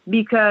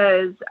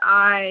because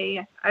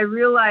I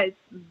realized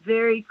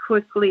very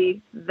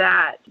quickly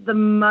that the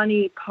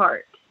money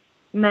part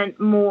meant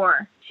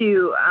more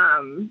to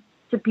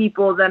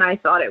people than I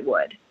thought it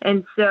would.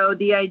 And so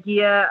the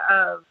idea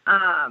of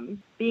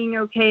being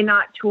okay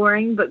not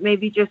touring, but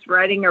maybe just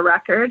writing a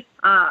record,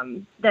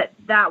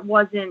 that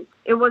wasn't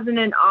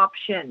an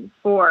option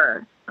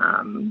for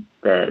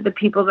the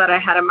people that I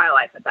had in my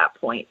life at that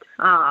point.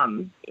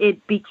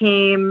 It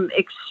became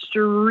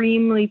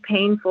extremely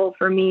painful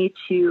for me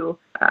to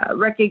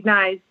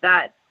recognize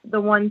that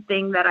the one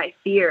thing that I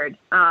feared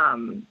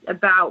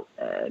about,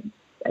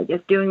 I guess,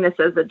 doing this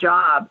as a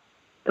job,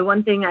 the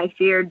one thing I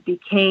feared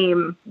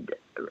became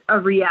a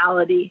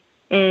reality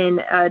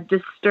in a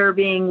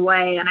disturbing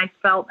way. And I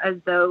felt as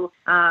though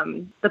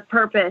the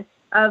purpose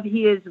of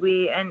He Is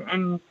We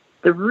and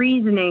the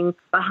reasoning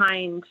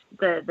behind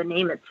the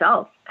name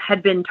itself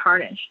had been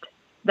tarnished.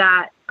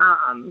 That,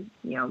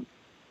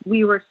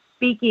 we were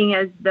speaking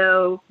as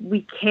though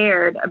we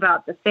cared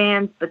about the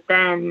fans, but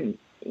then,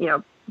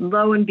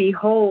 lo and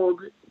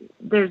behold,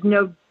 there's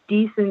no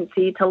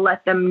decency to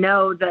let them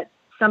know that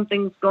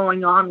something's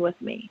going on with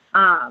me.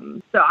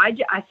 So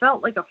I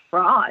felt like a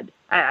fraud.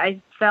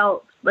 I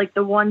felt like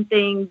the one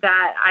thing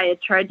that I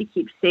had tried to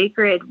keep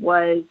sacred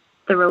was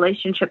the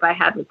relationship I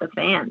had with the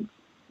fans.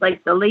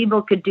 Like, the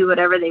label could do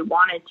whatever they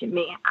wanted to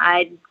me.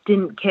 I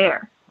didn't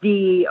care.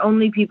 The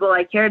only people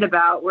I cared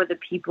about were the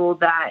people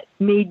that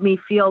made me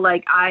feel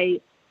like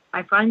I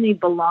finally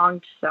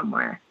belonged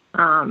somewhere.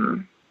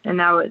 And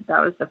that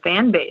was the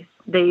fan base.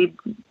 They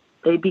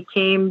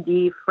became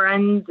the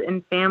friends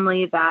and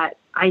family that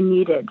I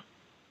needed.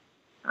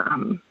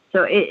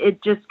 So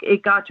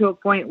it got to a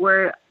point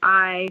where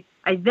I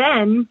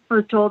then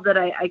was told that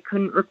I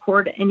couldn't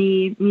record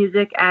any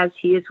music as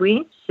He Is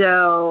We.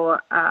 So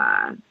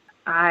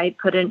I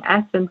put an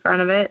S in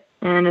front of it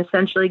and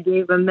essentially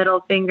gave a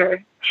middle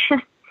finger.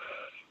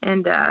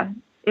 And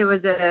it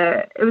was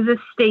a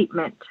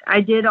statement.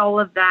 I did all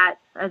of that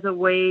as a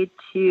way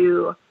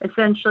to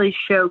essentially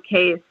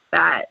showcase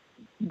that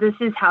this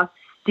is how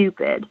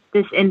stupid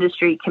this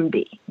industry can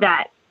be.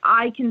 That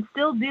I can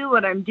still do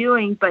what I'm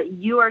doing, but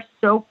you are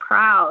so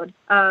proud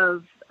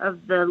of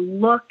the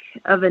look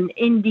of an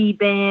indie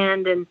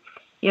band, and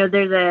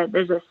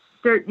there's a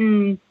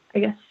certain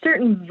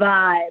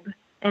vibe,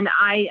 and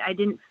I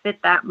didn't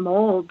fit that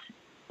mold,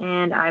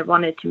 and I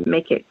wanted to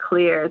make it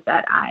clear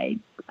that I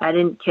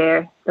didn't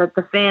care, that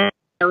the fans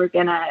were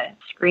gonna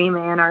scream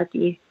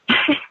anarchy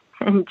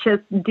and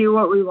just do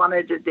what we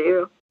wanted to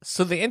do.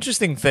 So the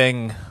interesting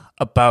thing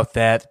about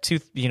that, too,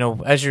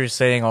 as you're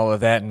saying all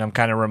of that, and I'm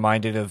kind of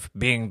reminded of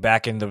being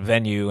back in the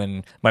venue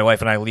and my wife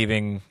and I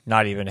leaving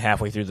not even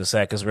halfway through the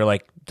set because we're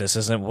like, this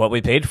isn't what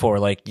we paid for.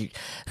 Like,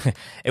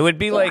 it would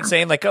be like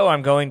saying like, oh,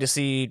 I'm going to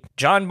see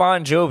John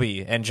Bon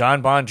Jovi, and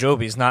John Bon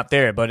Jovi's not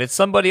there, but it's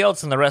somebody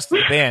else in the rest of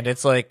the band.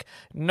 It's like,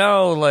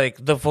 no,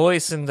 like the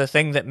voice and the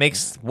thing that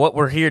makes what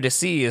we're here to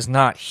see is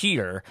not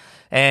here.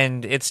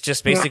 And it's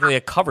just basically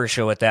a cover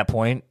show at that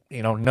point.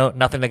 You know,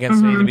 nothing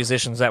against any of the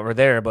musicians that were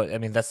there, but I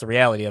mean, that's the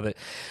reality of it.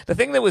 The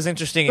thing that was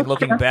interesting in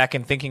looking back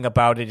and thinking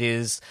about it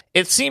is,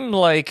 it seemed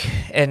like,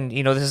 and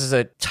you know, this is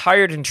a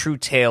tired and true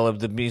tale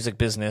of the music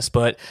business,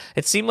 but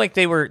it seemed like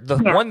they were, the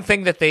one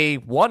thing that they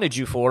wanted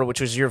you for,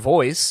 which was your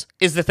voice,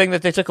 is the thing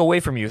that they took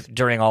away from you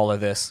during all of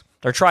this,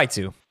 or tried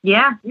to.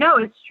 Yeah, no,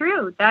 it's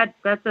true. That's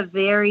a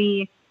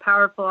very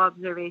powerful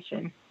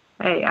observation.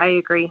 I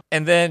agree.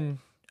 And then,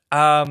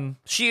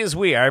 She Is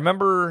We. I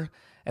remember,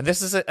 and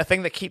this is a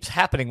thing that keeps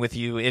happening with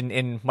you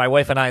in my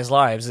wife and I's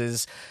lives,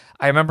 is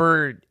I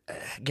remember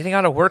getting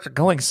out of work or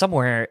going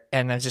somewhere,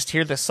 and I just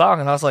hear this song,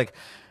 and I was like,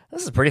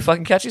 this is a pretty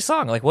fucking catchy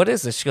song. Like, what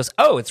is this? She goes,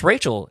 oh, it's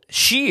Rachel.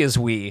 She Is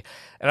We.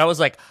 And I was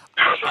like,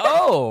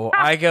 oh.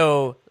 I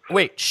go,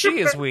 wait, She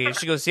Is We? And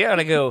she goes, yeah. And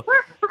I go,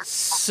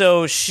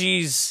 so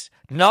she's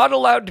not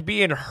allowed to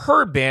be in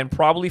her band,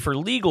 probably for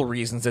legal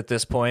reasons at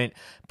this point,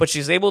 but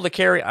she's able to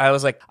carry. I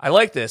was like, I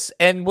like this.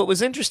 And what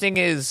was interesting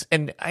is,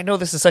 and I know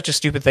this is such a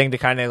stupid thing to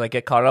kind of like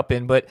get caught up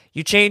in, but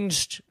you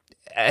changed,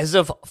 as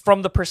of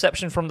from the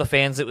perception from the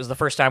fans, it was the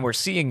first time we're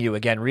seeing you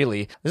again,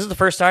 really. This is the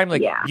first time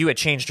like you had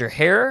changed your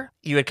hair,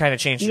 you had kind of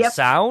changed your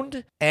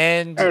sound,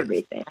 and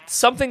everything.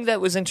 Something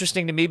that was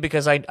interesting to me,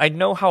 because I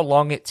know how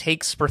long it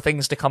takes for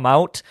things to come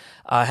out,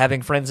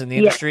 having friends in the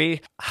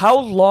industry. How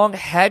long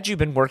had you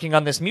been working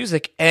on this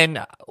music,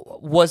 and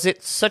was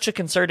it such a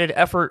concerted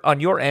effort on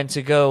your end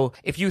to go,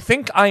 if you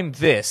think I'm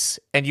this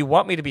and you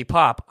want me to be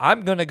pop,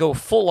 I'm going to go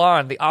full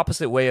on the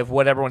opposite way of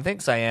what everyone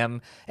thinks I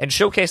am and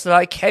showcase that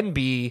I can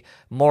be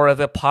more of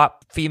a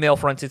pop female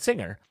fronted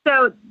singer?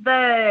 So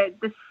the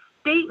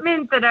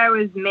statement that I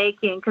was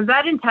making, because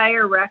that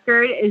entire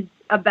record is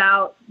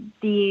about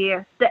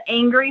the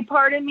angry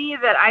part of me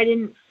that I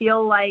didn't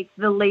feel like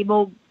the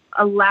label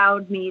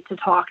allowed me to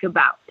talk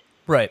about.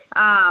 Right.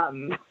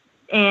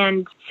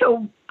 And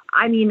so,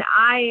 I mean,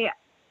 I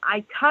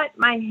cut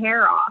my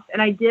hair off,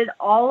 and I did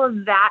all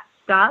of that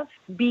stuff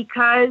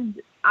because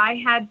I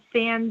had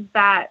fans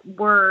that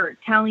were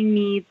telling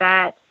me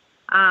that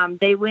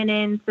they went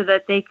in so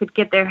that they could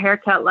get their hair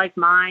cut like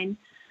mine,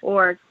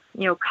 or,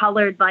 you know,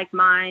 colored like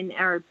mine,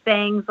 or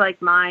bangs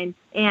like mine.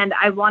 And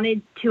I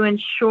wanted to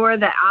ensure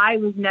that I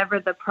was never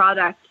the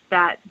product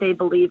that they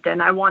believed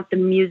in. I want the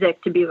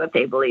music to be what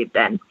they believed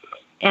in.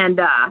 And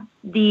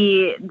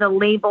the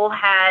label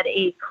had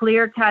a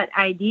clear-cut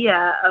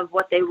idea of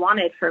what they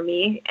wanted for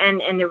me,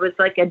 and it was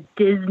like a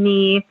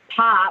Disney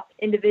pop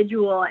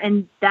individual.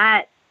 And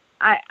that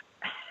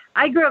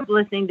I grew up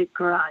listening to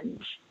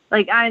grunge.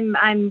 Like,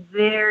 I'm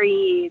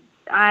very,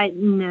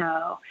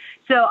 no.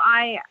 So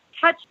I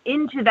touched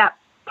into that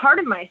part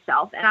of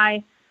myself, and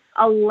I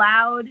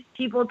allowed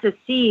people to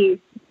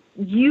see,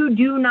 you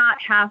do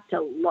not have to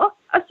look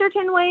a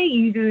certain way.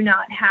 You do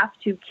not have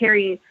to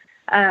carry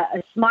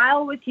a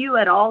smile with you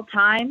at all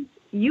times.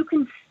 You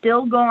can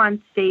still go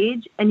on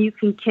stage and you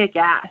can kick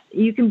ass.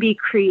 You can be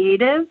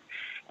creative,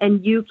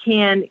 and you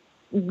can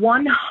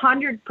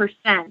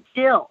 100%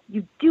 still,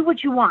 you do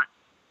what you want.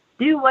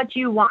 Do what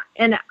you want.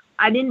 And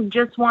I didn't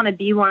just want to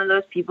be one of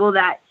those people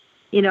that,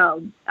 you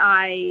know,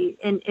 I,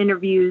 in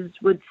interviews,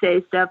 would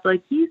say stuff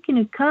like, you can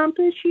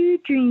accomplish your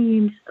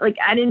dreams. Like,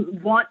 I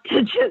didn't want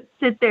to just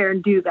sit there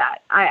and do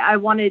that. I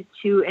wanted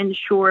to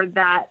ensure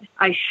that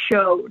I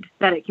showed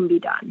that it can be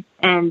done.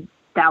 And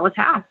that was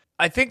half.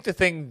 I think the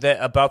thing that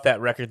about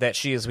that record, that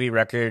She Is We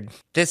record,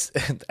 this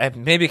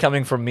maybe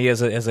coming from me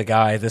as a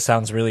guy, this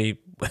sounds really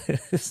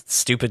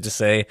stupid to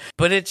say,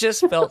 but it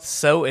just felt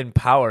so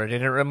empowered,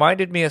 and it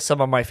reminded me of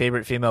some of my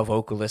favorite female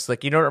vocalists.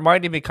 Like, you know, it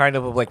reminded me kind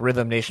of like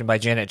Rhythm Nation by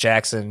Janet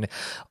Jackson,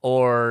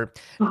 or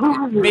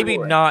maybe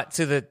not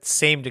to the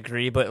same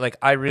degree, but like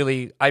I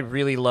really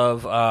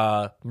love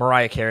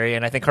Mariah Carey,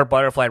 and I think her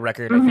Butterfly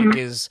record, I think,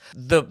 is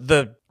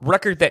the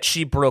record that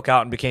she broke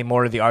out and became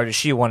more of the artist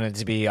she wanted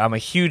to be. I'm a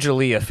huge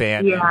Aaliyah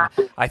fan. Yeah.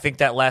 I think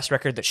that last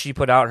record that she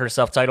put out, her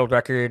self-titled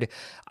record,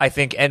 I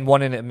think, and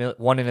One in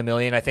a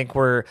Million, I think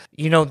were,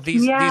 you know,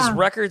 these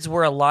records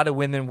where a lot of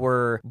women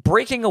were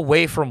breaking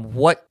away from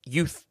what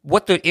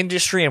the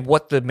industry and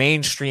what the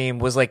mainstream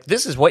was like,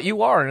 this is what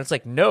you are. And it's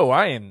like, no,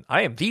 I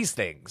am these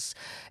things.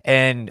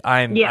 And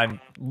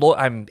I'm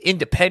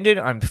independent,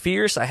 I'm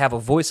fierce, I have a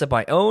voice of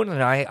my own,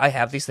 and I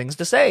have these things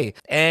to say.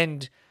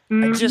 And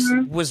I just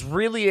was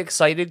really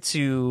excited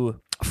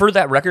for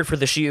that record, for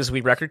the She Is We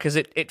record, because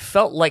it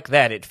felt like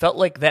that. It felt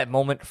like that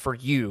moment for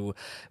you,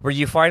 where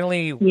you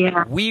finally,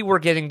 we were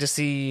getting to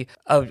see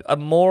a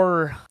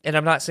more, and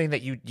I'm not saying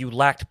that you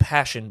lacked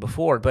passion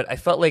before, but I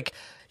felt like,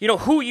 you know,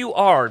 who you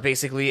are,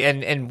 basically,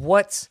 and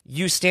what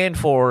you stand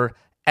for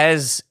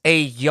as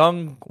a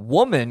young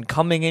woman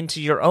coming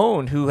into your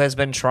own who has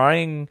been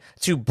trying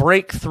to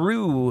break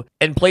through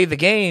and play the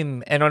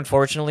game, and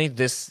unfortunately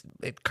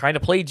it kind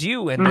of played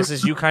you, and this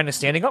is you kind of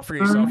standing up for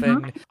yourself.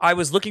 And I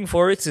was looking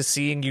forward to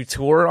seeing you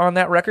tour on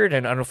that record,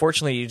 and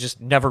unfortunately you just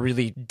never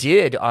really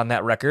did on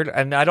that record.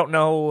 And I don't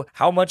know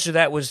how much of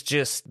that was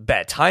just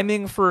bad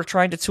timing for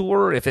trying to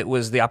tour, if it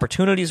was the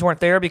opportunities weren't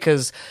there,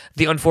 because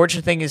the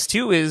unfortunate thing is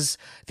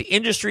the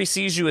industry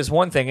sees you as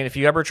one thing, and if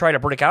you ever try to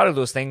break out of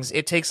those things,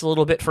 it takes a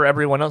little bit for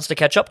everyone else to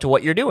catch up to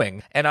what you're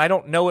doing. And I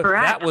don't know if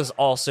that was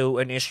also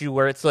an issue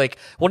where it's like,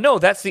 well, no,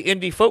 that's the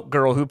indie folk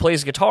girl who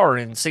plays guitar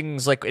and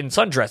sings like in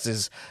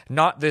sundresses,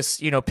 not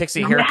this,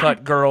 pixie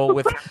haircut girl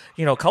with,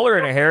 color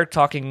in her hair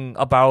talking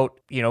about,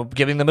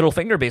 giving the middle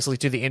finger basically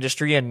to the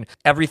industry and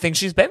everything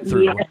she's been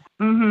through. Yeah.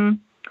 Mm-hmm.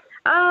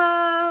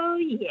 Oh,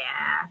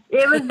 yeah.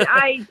 It was,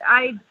 I,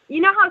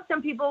 how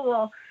some people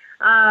will,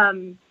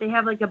 they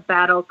have like a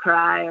battle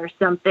cry or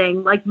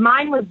something. Like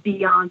mine was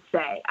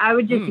Beyonce. I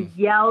would just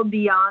yell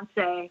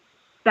Beyonce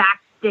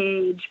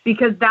backstage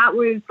because that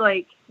was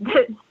like,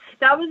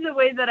 that was the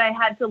way that I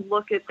had to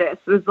look at this,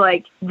 was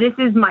like, this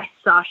is my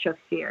Sasha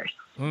Fierce.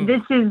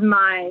 This is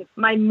my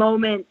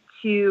moment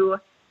to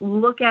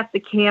look at the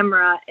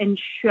camera and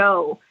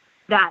show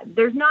that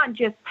there's not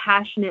just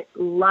passionate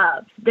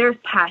love, there's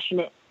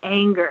passionate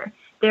anger,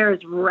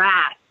 there's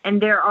wrath,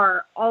 and there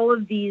are all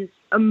of these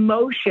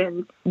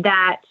emotions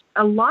that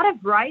a lot of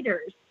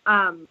writers,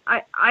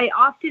 I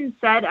often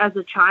said as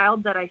a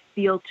child that I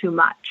feel too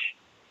much.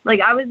 Like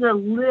I was a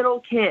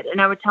little kid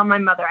and I would tell my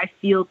mother, I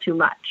feel too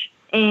much.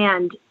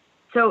 And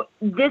so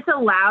this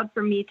allowed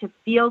for me to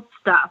feel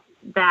stuff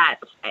that,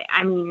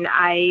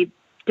 I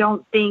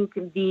don't think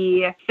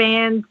the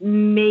fans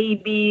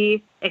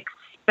maybe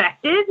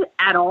expected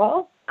at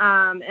all.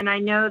 And I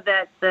know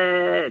that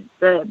the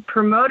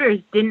promoters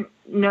didn't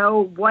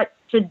know what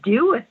to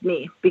do with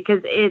me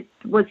because it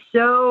was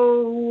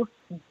so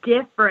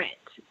different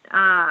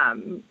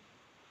from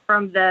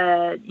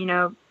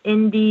the,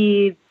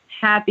 indie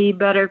happy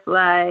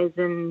butterflies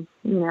and,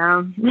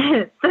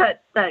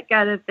 that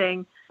kind of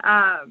thing.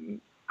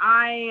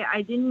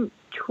 I didn't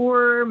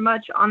tour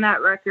much on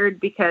that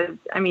record because,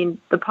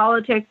 the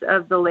politics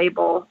of the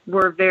label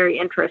were very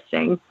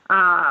interesting.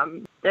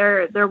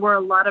 There were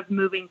a lot of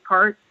moving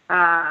parts.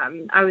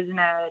 I was in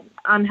an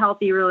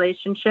unhealthy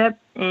relationship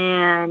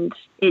and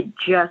it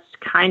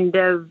just kind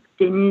of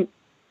didn't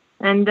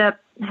end up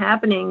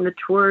happening. The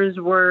tours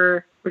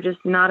were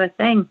just not a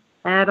thing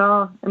at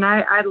all. And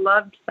I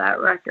loved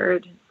that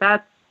record.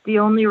 That's the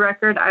only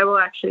record I will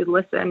actually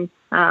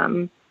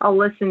I'll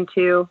listen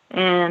to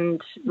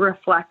and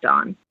reflect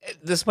on.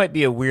 This might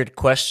be a weird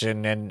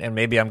question, and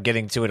maybe I'm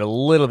getting to it a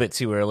little bit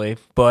too early,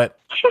 but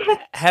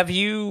have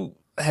you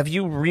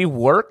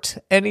reworked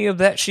any of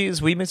that She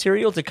Is We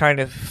material to kind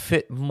of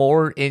fit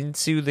more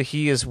into the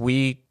He Is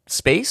We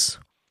space?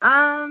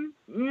 Well,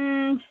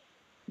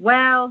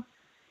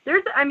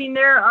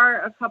 there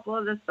are a couple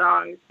of the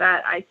songs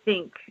that I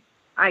think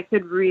I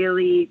could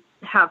really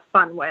have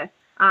fun with.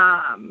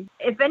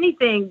 If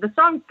anything, the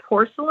song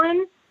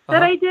Porcelain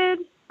that I did,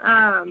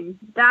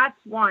 that's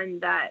one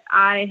that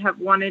I have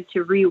wanted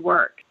to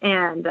rework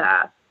and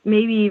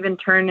maybe even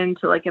turn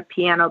into like a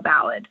piano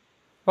ballad.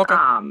 Okay.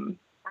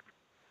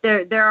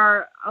 There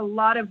are a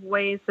lot of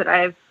ways that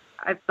I've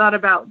thought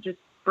about just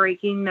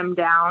breaking them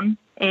down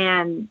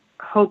and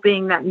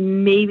hoping that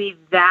maybe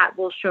that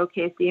will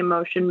showcase the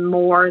emotion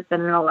more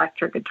than an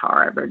electric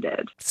guitar ever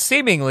did.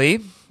 Seemingly,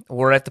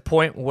 we're at the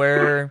point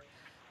where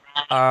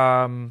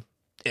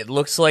it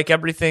looks like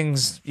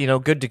everything's,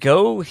 good to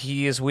go.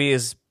 He Is We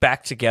is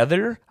back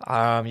together.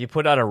 You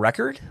put out a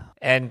record,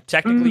 and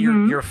technically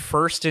you're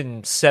first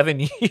in 7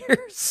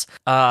 years.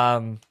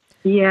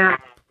 Yeah.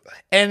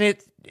 And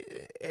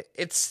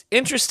it's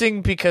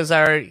interesting because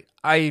I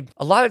a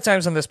lot of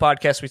times on this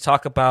podcast we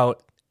talk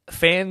about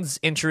fans'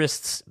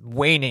 interests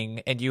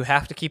waning, and you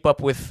have to keep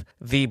up with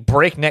the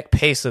breakneck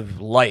pace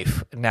of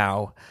life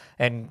now,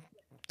 and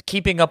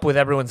keeping up with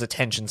everyone's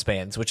attention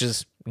spans, which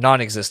is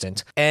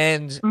non-existent.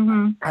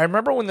 And I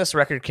remember when this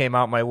record came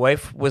out, my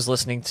wife was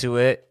listening to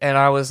it, and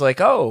I was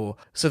like, oh,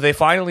 so they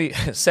finally,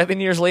 7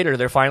 years later,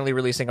 they're finally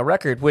releasing a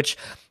record, which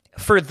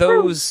for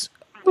those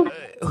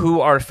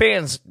who are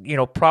fans,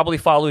 probably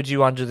followed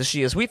you onto the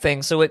She Is We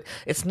thing, so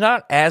it's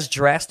not as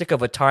drastic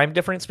of a time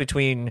difference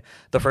between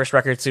the first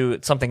record to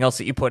something else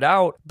that you put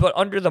out, but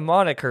under the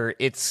moniker,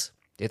 it's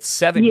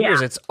 7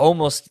 years. It's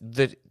almost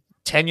the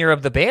tenure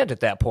of the band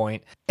at that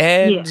point.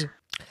 And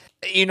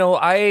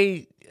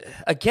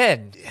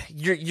again,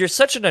 you're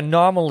such an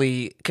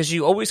anomaly because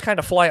you always kind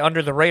of fly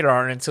under the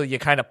radar until you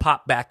kind of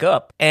pop back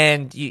up,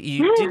 and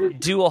you didn't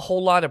do a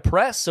whole lot of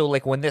press. So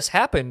like when this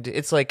happened,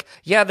 it's like,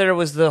 yeah, there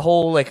was the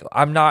whole like,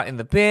 I'm not in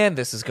the band,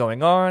 this is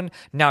going on,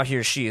 now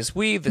here's She Is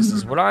We, this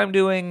is what I'm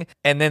doing,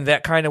 and then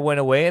that kind of went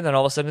away, and then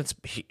all of a sudden it's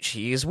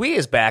She Is We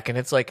is back, and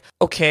it's like,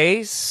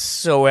 okay,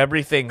 so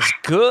everything's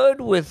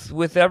good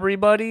with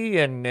everybody,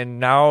 and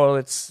now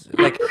it's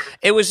like,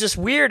 it was just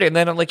weird. And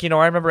then, like, I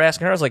remember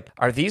asking her, I was like,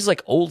 are these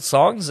like old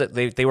songs that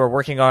they were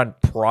working on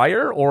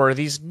prior, or are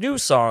these new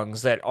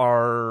songs that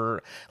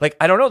are like,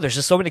 I don't know. There's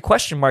just so many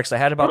question marks I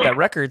had about that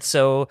record.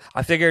 So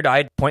I figured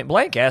I'd point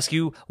blank ask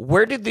you,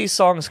 where did these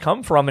songs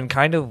come from and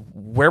kind of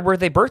where were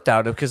they birthed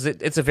out of? Because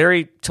it's a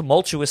very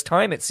tumultuous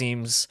time, it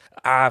seems,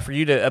 for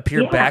you to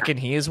appear back in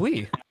He Is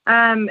We.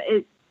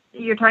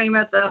 You're talking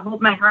about the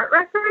Hold My Heart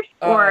record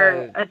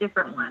or a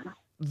different one?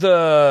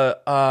 The,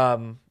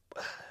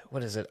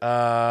 what is it?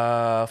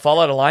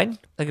 Fall Out of Line,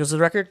 I think it was the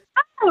record.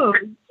 Oh,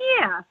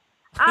 yeah.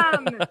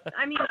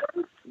 I mean,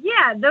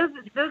 yeah, those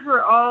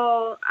were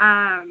all,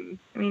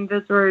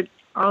 those were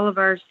all of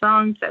our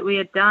songs that we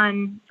had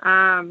done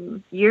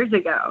years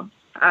ago.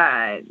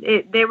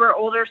 They were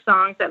older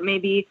songs that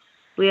maybe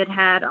we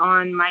had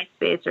on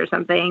MySpace or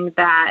something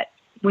that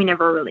we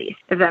never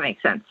released, if that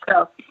makes sense.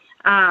 So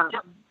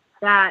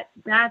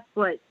that's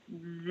what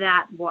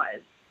that was.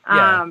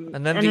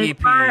 And then the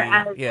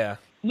EP.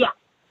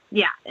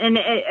 Yeah. And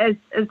as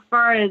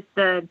far as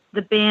the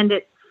band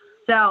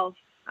itself,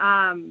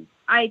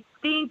 I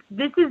think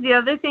this is the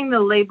other thing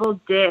the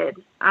label did.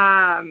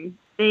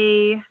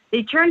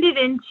 They turned it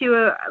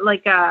into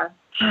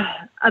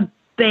a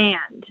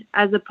band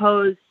as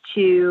opposed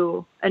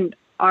to an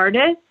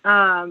artist.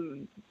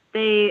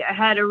 They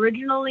had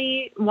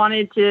originally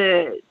wanted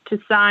to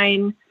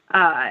sign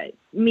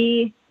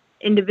me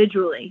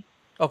individually.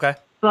 Okay.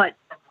 But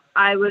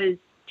I was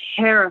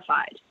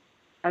terrified.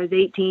 I was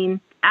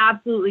 18,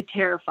 absolutely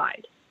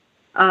terrified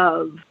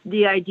of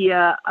the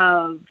idea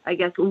of, I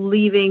guess,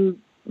 leaving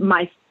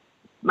my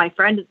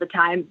friend at the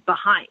time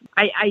behind.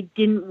 I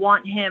didn't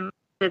want him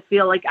to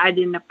feel like I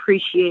didn't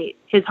appreciate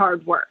his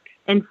hard work.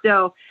 And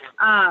so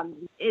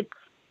it's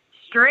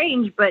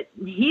strange, but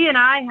he and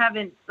I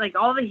haven't, like,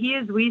 all the He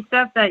Is We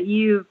stuff that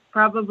you've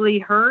probably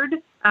heard,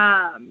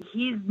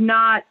 he's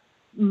not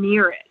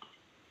near it.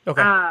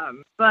 Okay.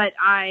 But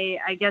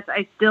I guess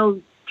I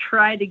still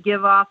try to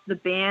give off the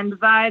band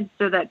vibe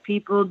so that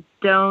people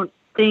don't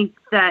think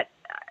that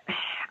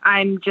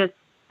I'm just,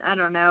 I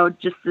don't know,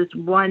 just this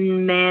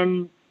one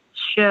man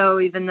show,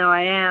 even though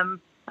I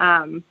am.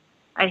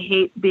 I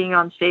hate being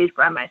on stage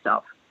by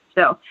myself.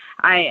 So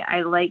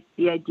I like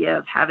the idea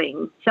of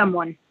having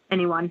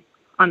anyone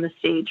on the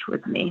stage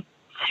with me.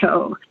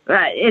 So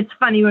it's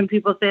funny when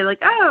people say, like,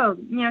 oh,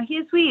 He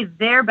Is We,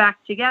 they're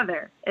back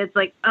together. It's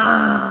like,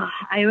 oh,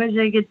 I wish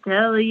I could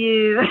tell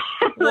you.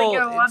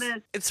 Well,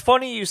 it's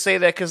funny you say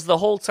that, because the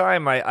whole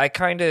time I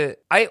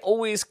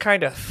always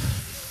kind of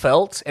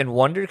felt and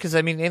wondered, because,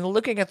 I mean, in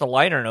looking at the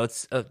liner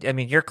notes,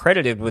 you're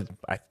credited with,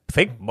 I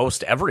think,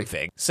 most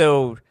everything.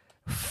 So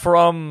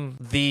from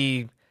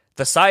the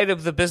side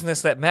of the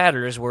business that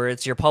matters, where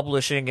it's your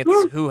publishing,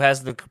 it's who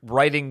has the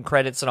writing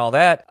credits and all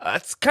that.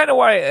 That's kind of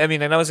why, and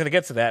I was going to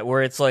get to that,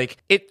 where it's like,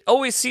 it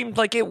always seemed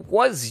like it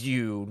was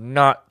you,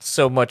 not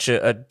so much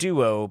a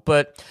duo.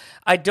 But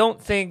I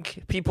don't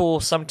think people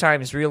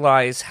sometimes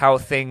realize how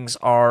things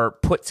are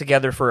put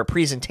together for a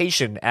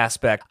presentation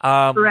aspect.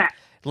 Correct.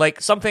 Like,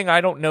 something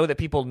I don't know that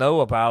people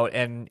know about,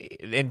 and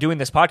in doing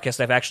this podcast,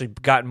 I've actually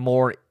gotten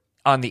more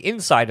on the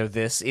inside of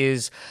this,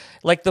 is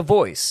like The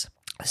Voice.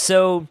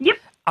 So yep.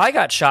 I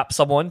got shopped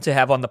someone to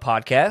have on the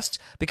podcast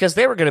because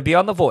they were going to be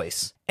on The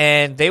Voice,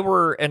 and they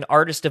were an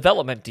artist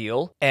development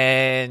deal.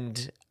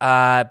 And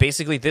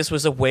basically this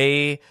was a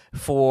way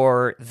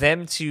for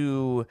them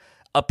to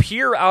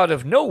appear out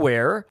of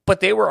nowhere,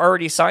 but they were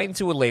already signed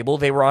to a label.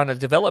 They were on a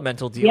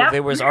developmental deal. Yep.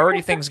 There was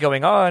already things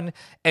going on,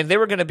 and they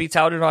were going to be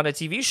touted on a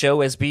TV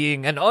show as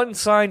being an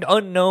unsigned,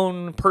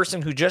 unknown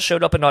person who just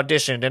showed up and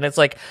auditioned. And it's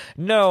like,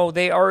 no,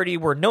 they already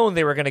were known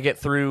they were going to get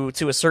through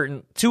to a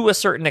certain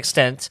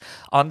extent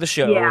on the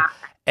show. Yeah.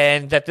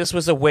 And that this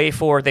was a way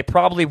for, they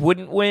probably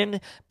wouldn't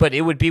win, but it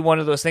would be one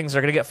of those things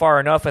they're going to get far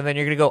enough, and then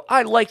you're going to go,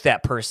 I like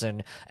that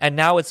person. And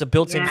now it's a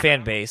built-in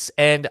fan base.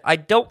 And I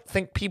don't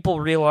think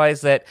people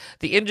realize that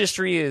the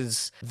industry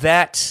is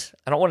that,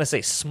 I don't want to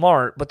say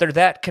smart, but they're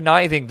that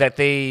conniving that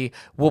they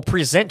will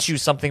present you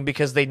something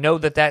because they know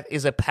that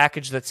is a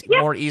package that's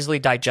more easily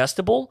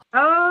digestible.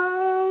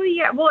 Oh,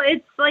 yeah. Well,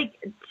 it's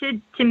like,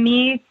 to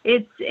me,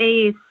 it's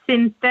a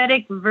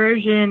synthetic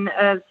version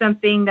of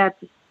something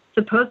that's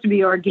supposed to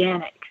be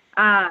organic.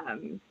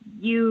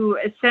 You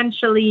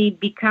essentially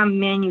become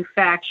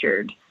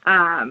manufactured,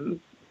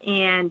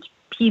 and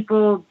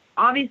people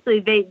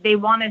obviously they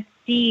want to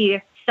see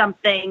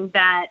something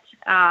that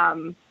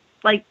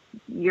like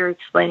you're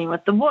explaining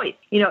with The Voice.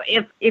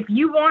 If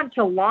you want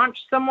to launch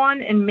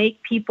someone and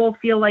make people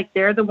feel like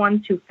they're the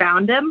ones who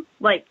found them,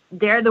 like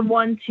they're the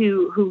ones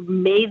who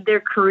made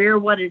their career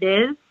what it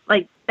is,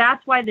 like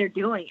that's why they're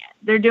doing it.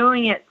 They're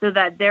doing it so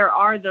that there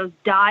are those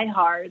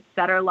diehards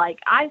that are like,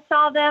 I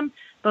saw them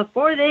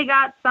before they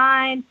got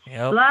signed,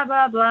 blah,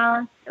 blah,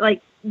 blah.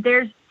 Like,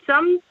 there's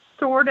some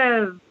sort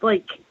of,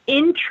 like,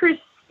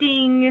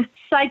 interesting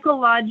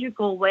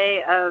psychological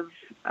way of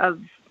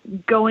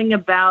going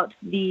about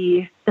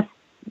the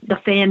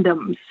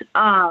fandoms.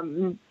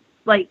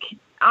 Like,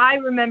 I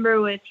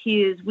remember with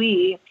He Is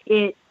We,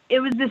 it it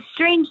was this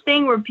strange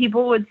thing where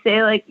people would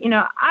say, like,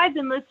 I've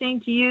been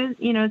listening to you,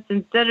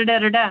 since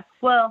da-da-da-da-da.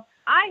 Well,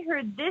 I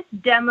heard this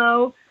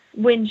demo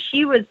when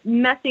she was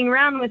messing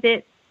around with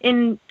it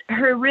in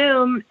her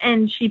room,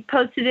 and she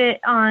posted it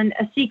on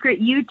a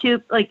secret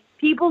YouTube, like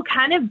people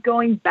kind of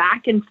going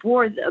back and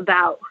forth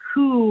about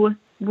who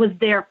was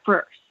there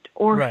first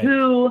or Right.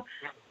 who,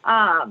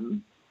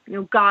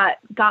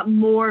 got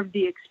more of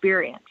the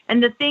experience.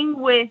 And the thing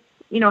with,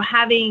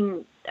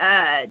 having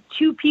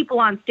two people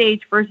on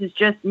stage versus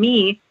just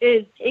me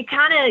is it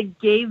kind of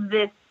gave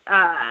this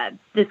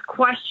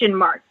question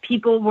mark.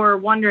 People were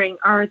wondering,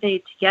 are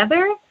they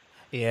together?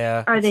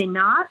 Yeah. Are they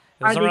not?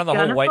 It was Are they around the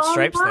whole gonna White fall in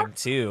Stripes love? thing,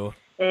 too.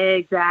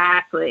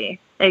 Exactly.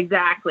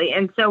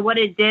 And so what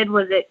it did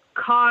was it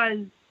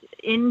caused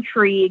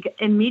intrigue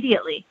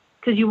immediately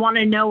because you want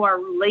to know our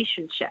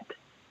relationship.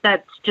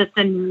 That's just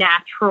a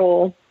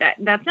natural,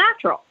 that's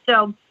natural.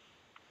 So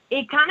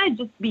it kind of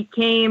just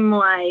became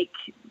like,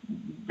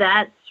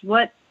 that's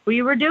what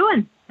we were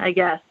doing, I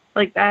guess.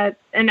 Like that.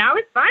 And I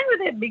was fine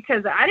with it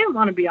because I didn't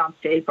want to be on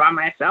stage by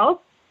myself.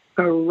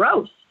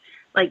 Gross.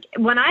 Like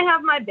when I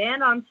have my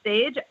band on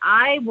stage,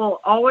 I will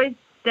always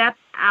step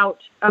out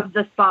of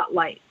the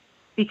spotlight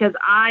because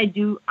I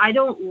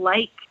don't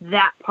like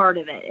that part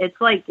of it. It's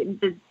like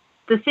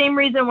the same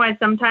reason why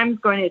sometimes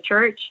going to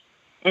church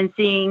and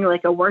seeing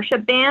like a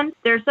worship band,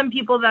 there's some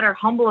people that are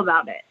humble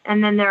about it.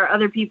 And then there are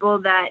other people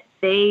that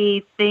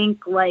they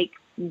think like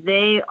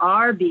they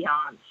are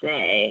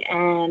Beyonce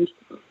and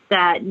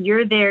that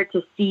you're there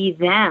to see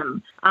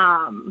them.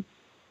 And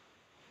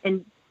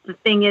the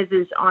thing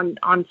is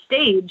on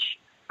stage,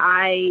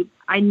 I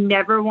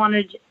never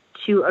wanted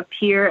to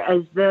appear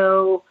as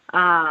though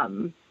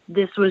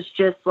this was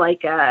just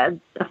like a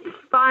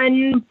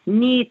fun,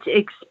 neat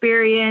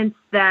experience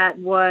that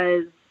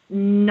was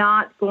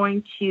not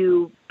going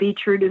to be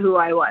true to who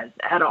I was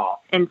at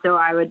all. And so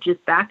I would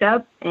just back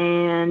up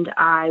and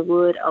I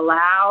would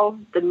allow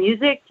the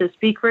music to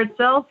speak for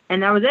itself.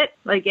 And that was it.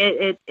 Like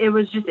it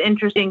was just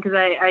interesting because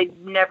I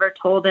never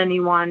told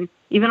anyone,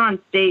 even on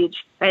stage,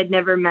 I had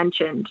never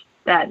mentioned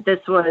that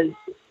this was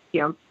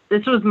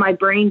my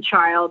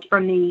brainchild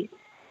from the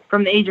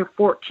age of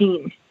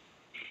 14.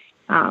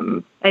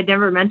 I'd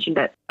never mentioned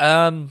it.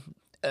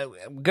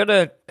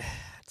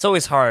 It's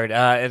always hard,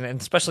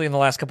 and especially in the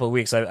last couple of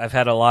weeks, I've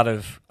had a lot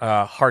of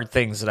hard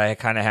things that I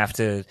kind of have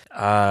to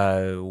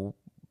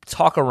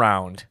talk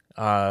around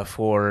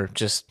for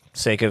just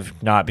sake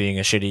of not being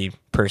a shitty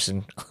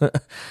person.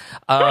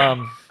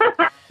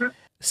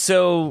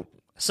 So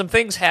some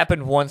things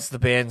happened once the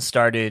band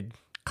started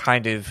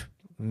kind of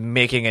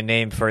making a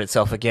name for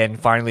itself again,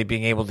 finally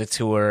being able to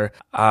tour,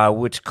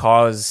 which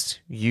caused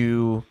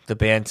the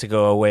band, to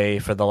go away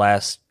for the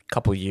last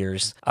couple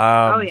years.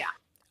 Oh, yeah.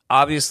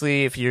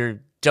 Obviously, if you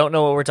don't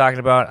know what we're talking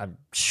about, I'm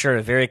sure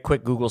a very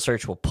quick Google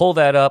search will pull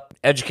that up.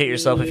 Educate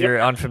yourself if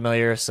you're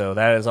unfamiliar. So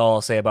that is all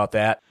I'll say about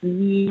that.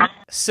 Yeah.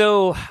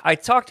 So I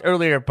talked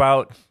earlier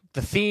about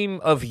the theme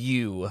of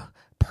you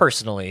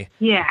personally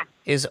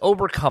is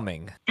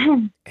overcoming.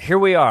 Here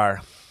we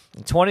are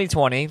in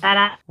 2020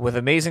 with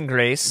Amazing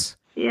Grace.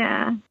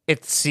 Yeah.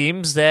 It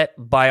seems that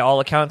by all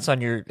accounts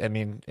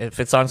if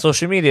it's on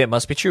social media, it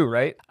must be true,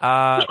 right?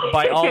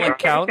 By all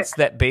accounts,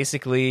 that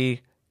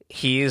basically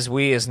He Is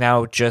We is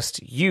now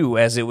just you,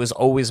 as it was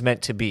always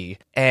meant to be.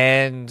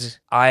 And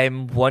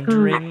I'm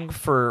wondering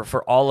for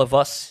all of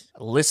us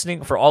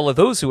listening, for all of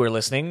those who are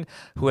listening,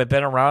 who have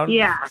been around,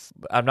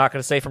 I'm not going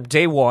to say from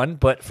day one,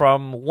 but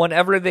from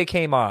whenever they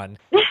came on,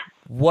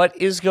 what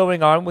is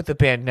going on with the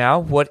band now?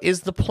 What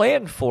is the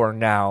plan for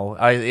now?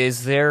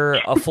 Is there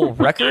a full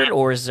record,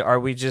 or are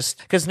we just...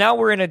 Because now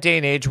we're in a day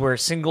and age where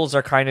singles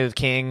are kind of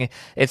king.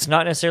 It's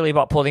not necessarily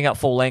about putting out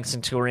full lengths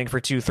and touring for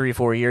 2, 3,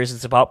 4 years.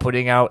 It's about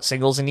putting out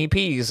singles and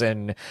EPs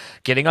and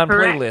getting on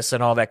playlists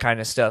and all that kind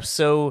of stuff.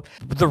 So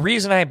the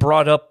reason I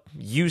brought up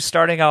you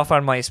starting off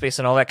on MySpace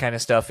and all that kind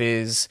of stuff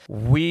is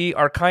we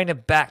are kind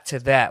of back to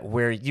that,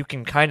 where you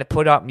can kind of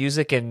put out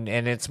music and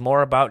it's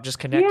more about just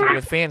connecting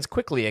with fans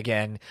quickly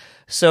again.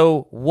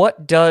 So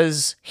what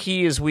does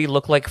He Is We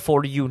look like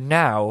for you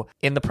now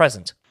in the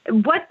present?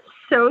 What's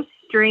so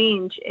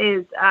strange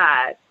is,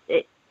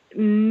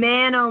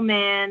 man, oh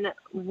man,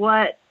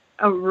 what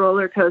a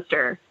roller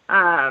coaster.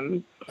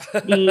 And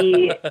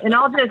I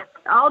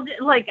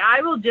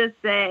will just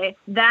say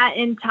that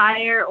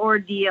entire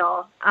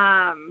ordeal,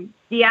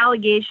 the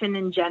allegation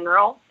in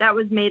general that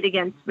was made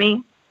against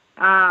me,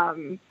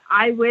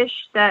 I wish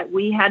that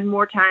we had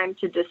more time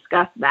to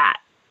discuss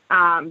that,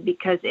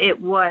 because it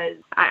was,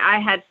 I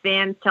had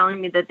fans telling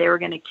me that they were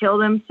going to kill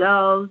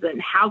themselves and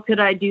how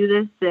could I do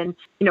this? And,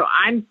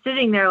 I'm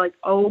sitting there like,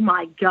 oh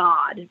my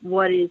God,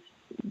 what is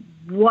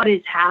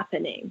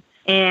happening?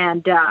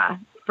 And,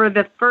 for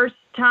the first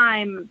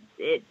time,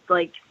 it's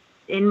like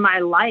in my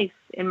life,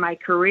 in my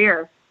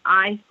career,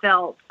 I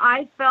felt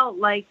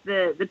like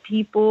the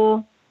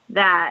people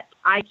that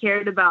I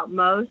cared about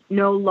most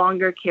no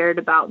longer cared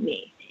about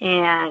me,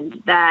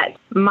 and that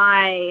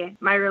my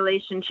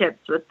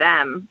relationships with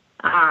them,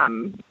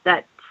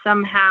 that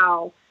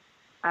somehow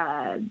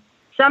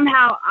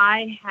somehow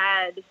I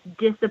had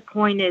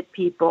disappointed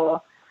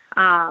people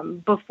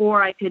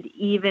before I could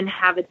even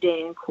have a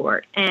day in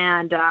court.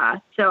 And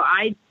so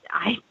I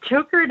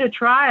took her to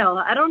trial.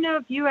 I don't know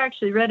if you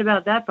actually read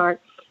about that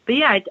part, but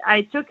yeah,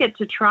 I took it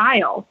to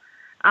trial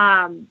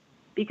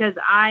because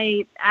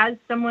as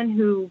someone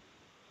who,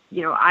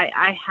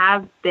 I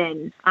have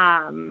been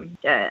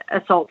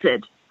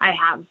assaulted. I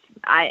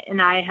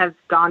have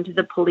gone to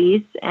the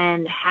police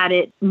and had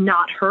it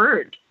not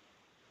heard.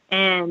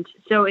 And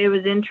so it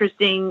was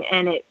interesting,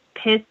 and it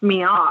pissed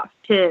me off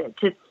to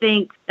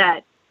think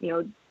that,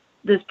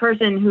 this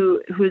person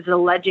who's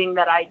alleging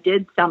that I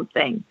did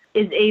something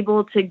is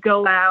able to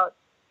go out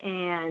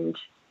and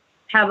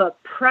have a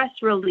press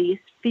release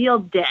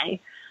field day.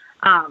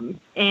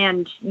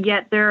 And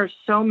yet there are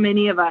so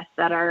many of us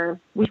that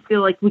we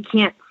feel like we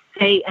can't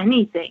say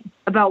anything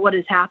about what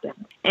has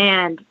happened.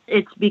 And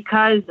it's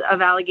because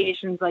of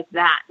allegations like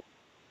that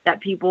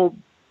people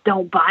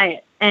don't buy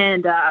it.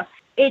 And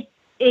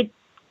it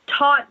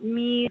taught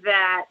me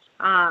that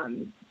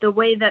the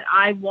way that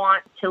I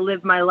want to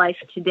live my life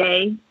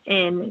today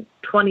in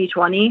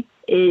 2020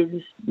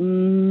 is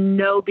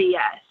no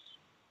BS,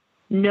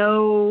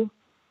 no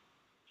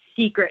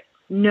secrets,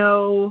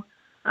 no.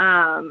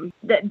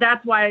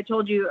 That's why I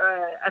told you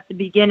at the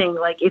beginning,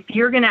 like, if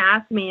you're going to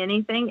ask me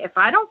anything, if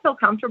I don't feel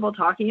comfortable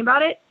talking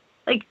about it,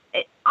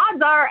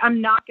 odds are I'm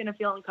not going to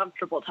feel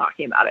uncomfortable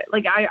talking about it.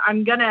 Like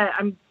I'm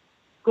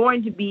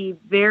going to be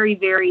very,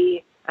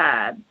 very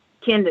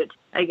candid,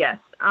 I guess.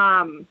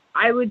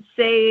 I would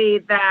say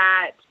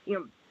that,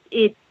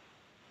 it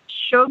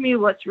showed me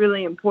what's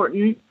really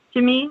important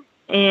to me.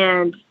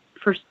 And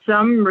for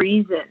some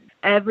reason,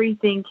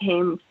 everything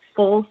came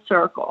full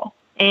circle.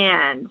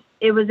 And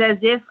it was as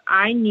if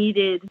I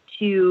needed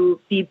to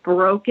be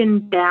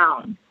broken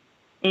down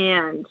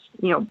and,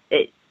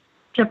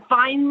 to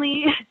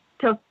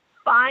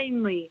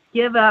finally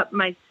give up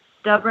my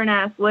stubborn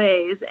ass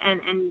ways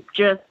and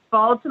just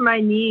fall to my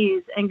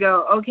knees and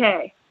go,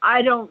 okay,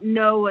 I don't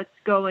know what's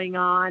going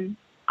on.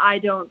 I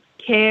don't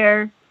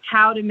care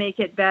how to make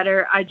it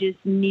better. I just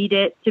need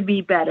it to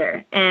be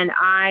better. And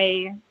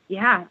I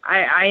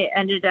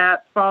ended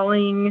up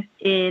falling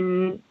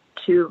into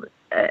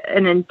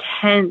an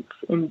intense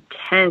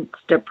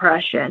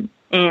depression.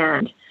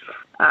 And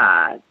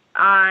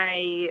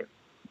I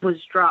was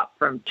dropped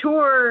from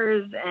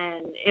tours,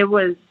 and it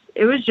was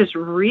just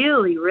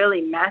really,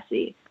 really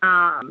messy.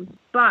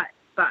 But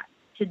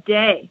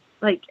today,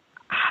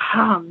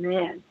 oh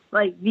man,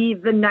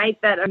 the night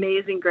that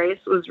Amazing Grace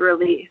was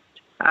released,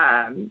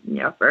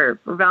 for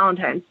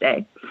Valentine's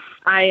Day,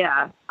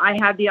 I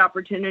had the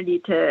opportunity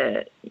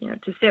to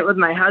sit with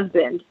my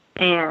husband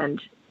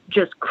and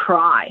just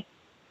cry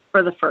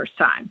for the first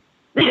time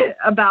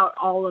about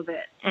all of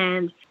it.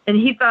 And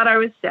he thought I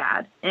was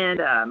sad.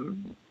 And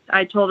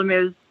I told him it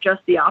was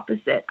just the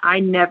opposite. I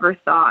never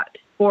thought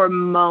for a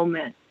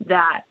moment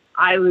that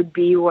I would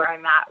be where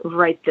I'm at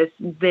right this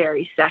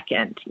very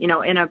second,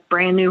 in a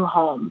brand new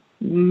home,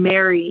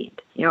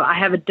 married. I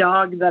have a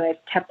dog that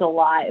I've kept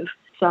alive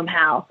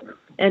somehow,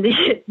 and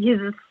he's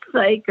a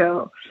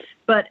psycho.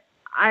 But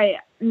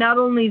not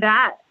only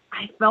that,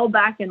 I fell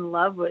back in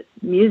love with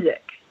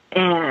music,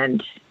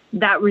 and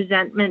that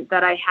resentment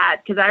that I had,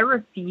 because I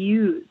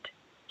refused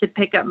to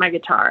pick up my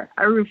guitar.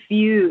 I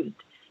refused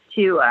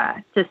to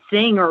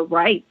sing or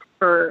write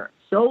for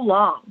so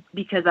long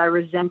because I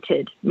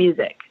resented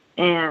music.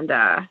 And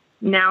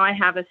now I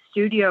have a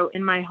studio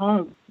in my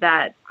home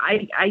that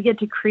I get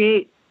to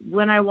create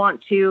when I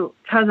want to,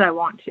 because I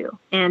want to.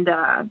 And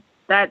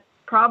that's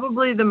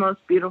probably the most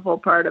beautiful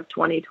part of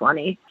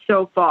 2020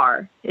 so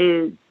far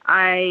is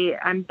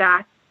I'm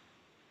back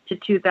to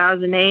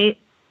 2008.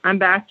 I'm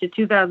back to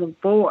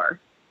 2004,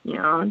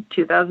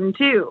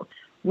 2002,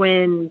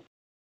 when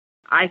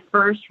I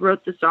first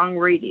wrote the song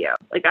Radio.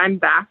 I'm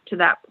back to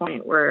that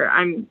point where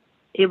I'm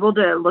able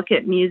to look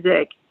at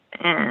music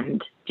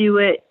and do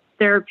it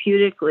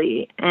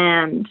therapeutically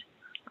and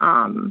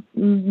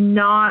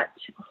not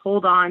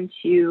hold on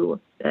to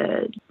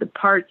the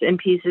parts and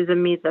pieces of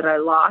me that I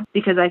lost,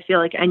 because I feel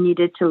like I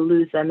needed to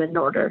lose them in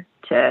order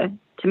to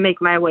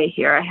make my way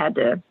here. I had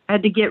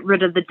to get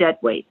rid of the dead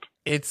weight.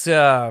 It's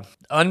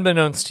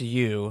unbeknownst to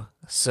you.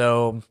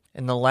 So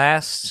in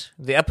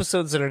the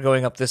episodes that are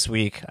going up this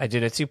week, I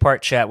did a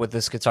 2-part chat with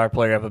this guitar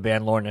player of a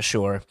band, Lorna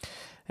Shore.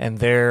 And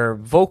their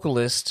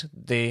vocalist,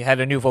 they had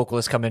a new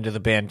vocalist come into the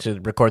band to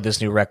record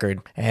this new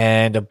record.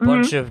 And a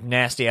bunch of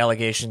nasty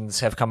allegations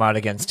have come out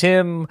against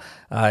him,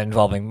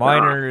 involving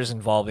minors,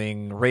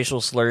 involving racial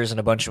slurs, and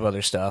a bunch of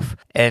other stuff.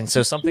 And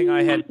so something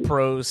I had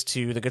posed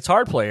to the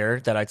guitar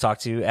player that I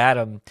talked to,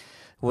 Adam,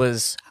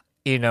 was,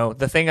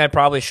 the thing I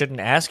probably shouldn't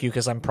ask you,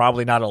 because I'm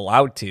probably not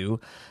allowed to,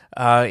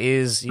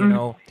 is,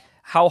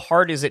 how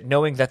hard is it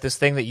knowing that this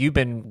thing that you've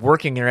been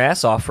working your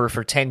ass off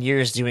for 10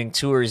 years, doing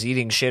tours,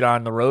 eating shit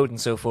on the road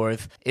and so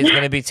forth, is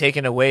going to be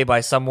taken away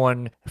by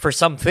someone for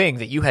something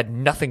that you had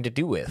nothing to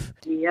do with?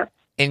 Yep.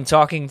 In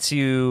talking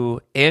to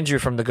Andrew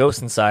from the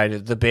Ghost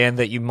Inside, the band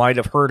that you might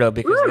have heard of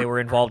because they were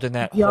involved in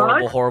that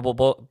horrible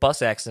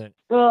bus accident.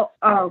 Well,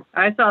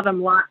 I saw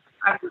them live.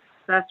 I was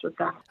obsessed with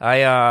them.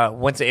 I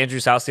went to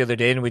Andrew's house the other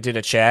day and we did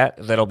a chat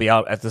that'll be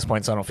out at this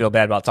point, so I don't feel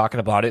bad about talking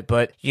about it.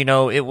 But, you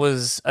know, it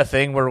was a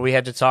thing where we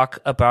had to talk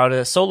about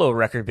a solo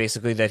record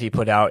basically that he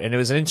put out, and it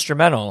was an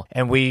instrumental.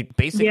 And we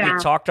basically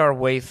talked our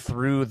way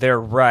through their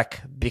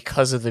rec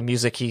because of the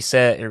music he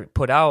said or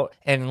put out.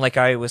 And like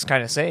I was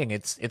kind of saying,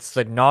 it's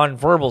the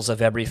non-verbals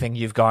of everything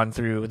you've gone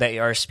through that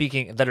are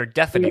speaking, that are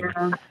deafening.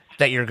 Yeah.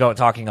 That you're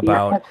talking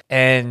about.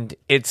 And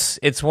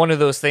it's one of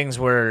those things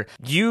where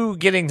you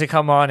getting to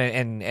come on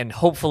and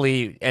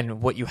hopefully,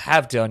 and what you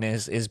have done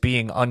is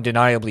being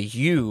undeniably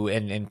you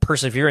and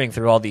persevering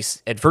through all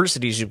these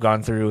adversities you've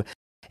gone through.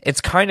 It's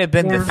kind of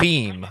been the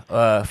theme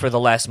for the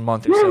last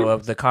month or so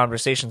of the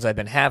conversations I've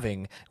been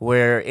having,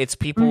 where it's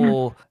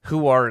people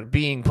who are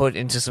being put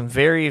into some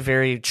very,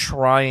 very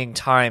trying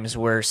times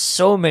where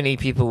so many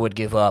people would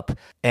give up,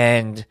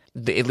 and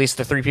at least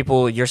the three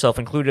people, yourself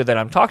included, that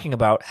I'm talking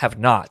about have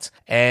not.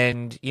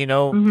 And, you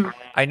know,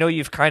 I know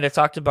you've kind of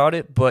talked about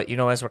it, but, you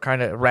know, as we're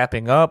kind of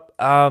wrapping up,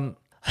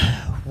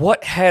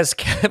 what has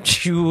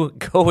kept you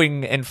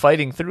going and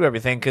fighting through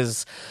everything?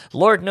 Because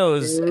Lord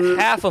knows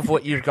half of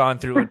what you've gone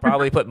through would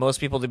probably put most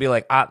people to be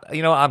like,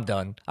 I'm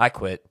done. I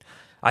quit.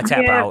 I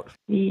tap out.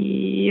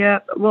 Yeah.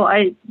 Well,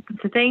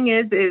 the thing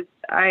is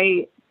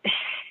I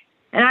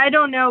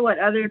don't know what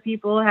other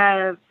people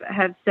have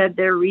said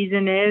their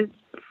reason is,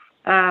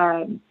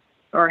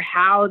 or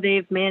how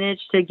they've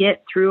managed to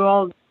get through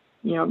all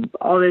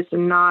this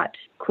and not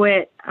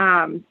quit.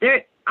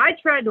 I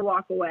tried to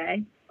walk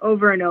away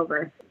over and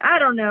over. I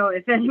don't know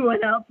if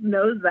anyone else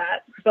knows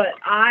that, but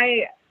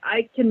I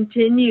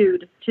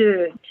continued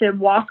to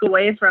walk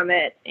away from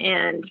it,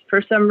 and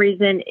for some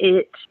reason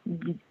it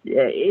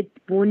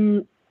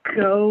wouldn't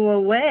go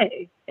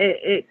away.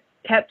 It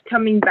kept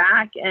coming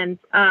back, and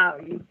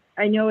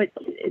I know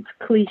it's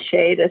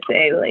cliche to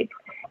say, like,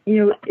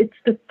 you know, it's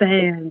the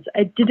fans.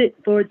 I did it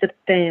for the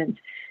fans,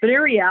 but in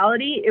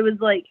reality, it was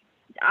like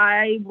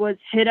I was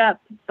hit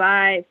up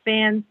by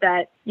fans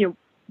that, you know,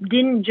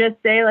 didn't just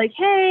say like,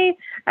 hey,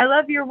 I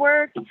love your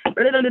work.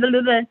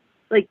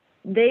 Like,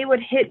 they would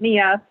hit me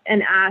up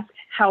and ask,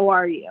 how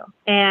are you?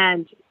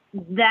 And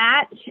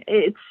that,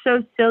 it's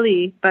so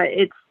silly, but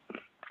it's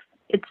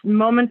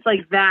moments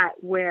like that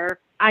where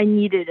I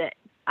needed it.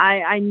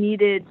 I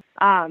needed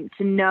to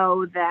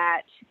know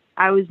that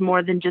I was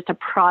more than just a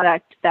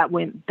product that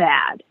went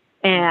bad,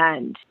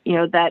 and, you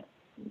know, that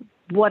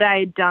what I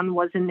had done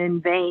wasn't in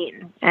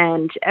vain,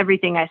 and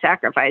everything I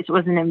sacrificed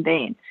wasn't in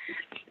vain.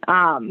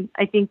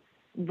 I think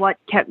what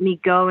kept me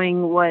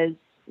going was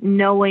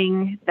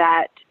knowing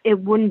that it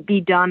wouldn't be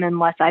done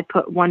unless I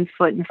put one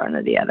foot in front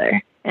of the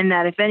other. And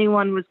that if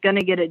anyone was going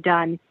to get it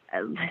done,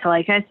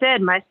 like I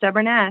said, my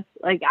stubborn ass,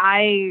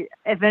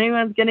 if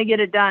anyone's going to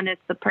get it done,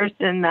 it's the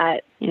person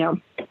that, you know,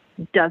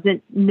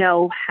 doesn't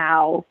know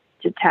how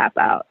to tap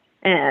out,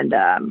 and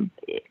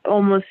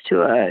almost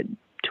to a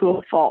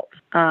fault.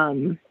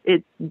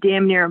 It's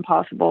damn near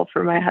impossible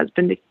for my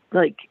husband to,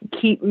 like,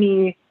 keep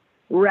me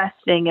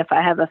resting if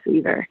I have a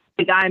fever.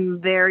 Like, I'm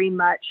very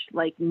much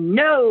like,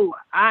 no,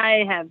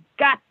 I have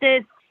got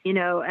this, you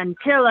know,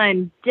 until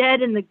I'm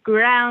dead in the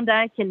ground,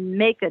 I can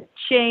make a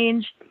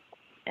change.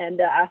 And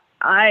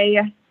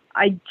I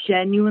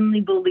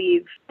genuinely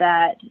believe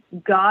that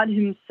God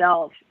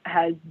himself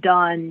has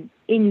done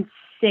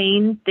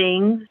insane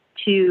things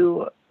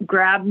to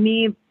grab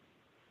me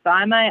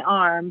by my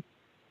arm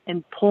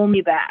and pull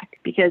me back,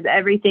 because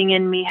everything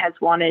in me has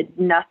wanted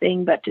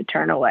nothing but to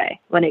turn away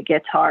when it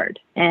gets hard.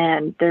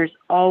 And there's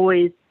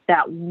always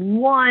that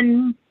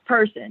one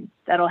person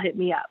that'll hit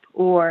me up,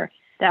 or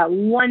that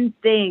one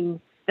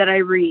thing that I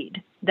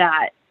read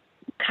that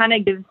kind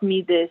of gives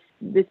me this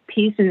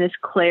peace and this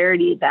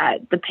clarity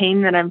that the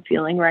pain that I'm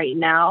feeling right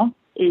now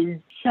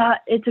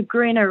it's a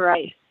grain of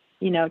rice,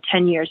 you know,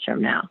 10 years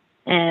from now.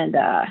 And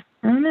I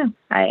don't know.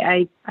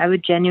 I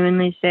would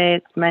genuinely say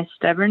it's my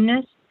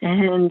stubbornness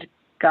and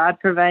God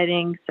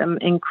providing some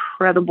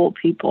incredible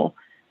people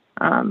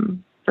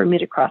for me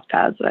to cross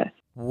paths with.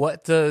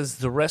 What does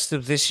the rest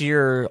of this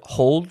year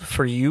hold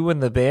for you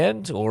and the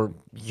band, or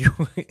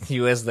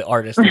you as the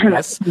artist, I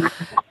guess?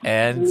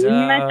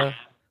 And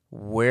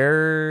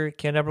where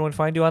can everyone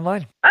find you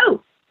online?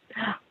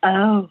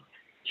 Oh,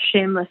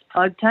 shameless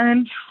plug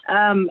time.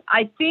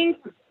 I think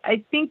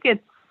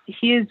it's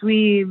He Is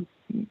We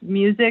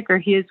Music or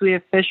He Is We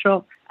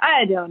Official.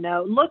 I don't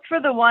know. Look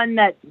for the one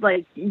that,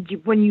 like,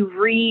 when you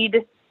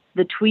read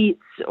the tweets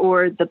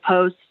or the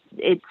posts,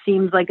 it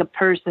seems like a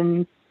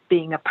person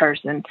being a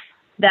person.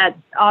 That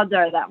odds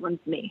are that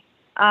one's me.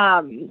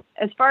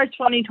 As far as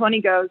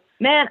 2020 goes,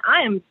 man,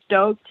 I am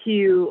stoked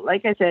to,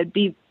 like I said,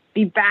 be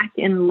back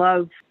in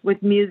love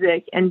with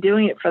music and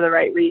doing it for the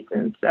right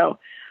reasons. So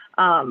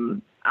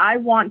I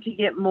want to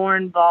get more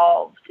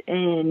involved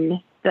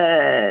in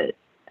the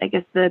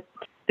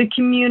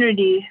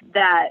community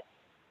that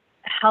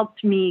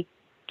helped me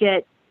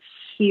get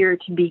here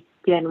to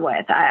begin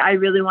with. I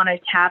really want to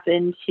tap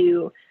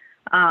into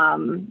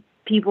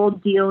people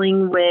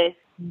dealing with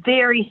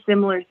very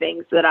similar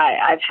things that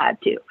I've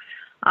had to.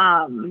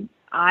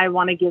 I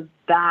want to give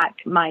back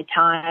my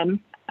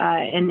time.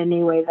 in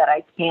any way that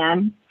I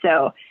can.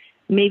 So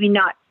maybe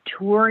not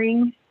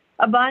touring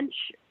a bunch,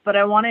 but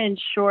I want to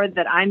ensure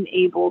that I'm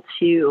able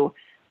to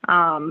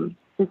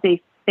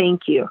say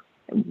thank you,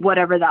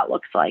 whatever that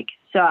looks like.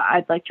 So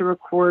I'd like to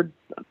record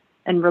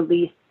and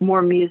release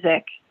more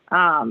music.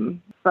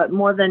 But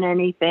more than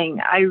anything,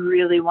 I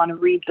really want to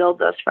rebuild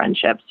those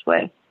friendships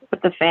with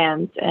the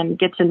fans and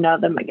get to know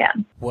them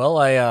again. Well,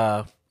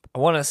 I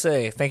want to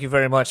say thank you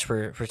very much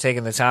for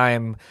taking the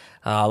time.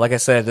 Like I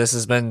said, this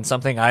has been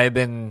something I've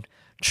been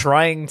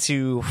trying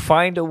to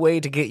find a way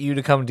to get you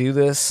to come do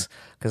this,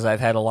 because I've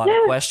had a lot of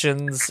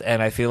questions,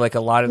 and I feel like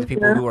a lot of the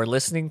people who are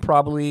listening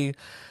probably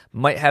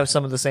might have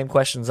some of the same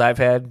questions I've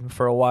had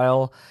for a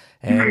while.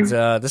 And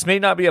this may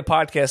not be a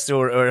podcast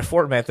or a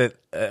format that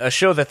a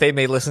show that they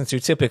may listen to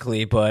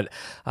typically, but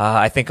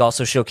I think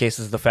also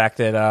showcases the fact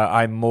that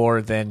I'm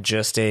more than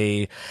just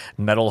a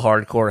metal,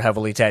 hardcore,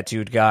 heavily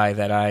tattooed guy,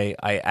 that I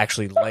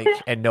actually like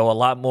and know a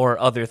lot more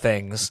other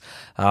things.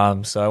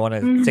 So I want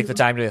to take the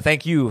time to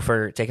thank you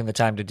for taking the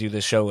time to do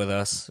this show with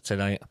us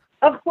tonight.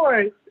 Of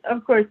course.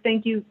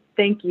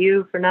 Thank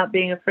you for not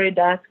being afraid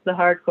to ask the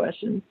hard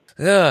questions.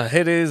 Yeah,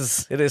 it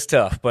is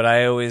tough, but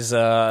I always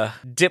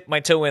dip my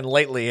toe in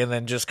lightly and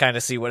then just kind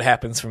of see what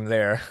happens from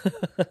there.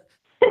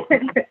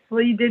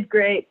 Well, you did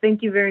great.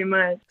 Thank you very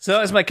much. So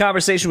that was my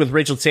conversation with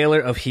Rachel Taylor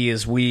of He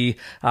Is We.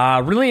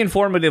 Really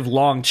informative,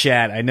 long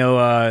chat. I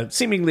know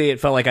seemingly it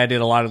felt like I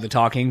did a lot of the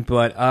talking,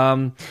 but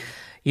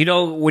you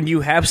know, when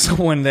you have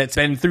someone that's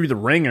been through the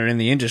ringer in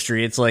the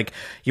industry, it's like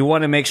you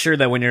want to make sure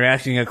that when you're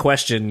asking a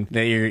question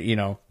that you're, you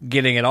know,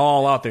 getting it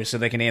all out there so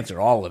they can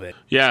answer all of it.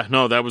 Yeah,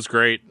 no, that was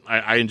great.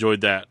 I enjoyed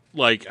that.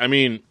 Like, I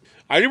mean,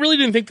 I really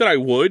didn't think that I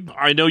would.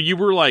 I know you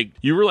were like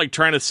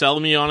trying to sell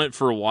me on it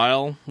for a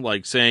while,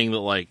 like saying that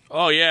like,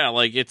 oh yeah,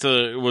 like it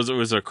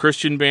was a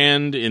Christian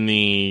band in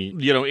the,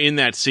 you know, in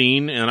that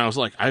scene, and I was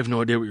like, I have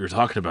no idea what you're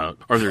talking about.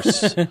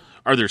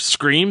 Are there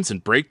screams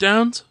and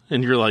breakdowns?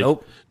 And you're like,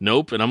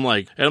 nope. And I'm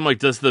like,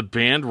 does the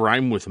band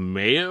rhyme with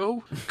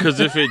mayo? Because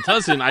if it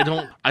doesn't, I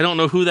don't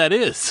know who that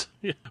is.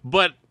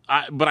 But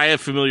I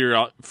have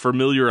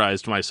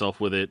familiarized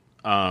myself with it,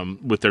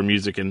 with their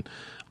music, and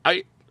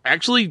I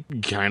actually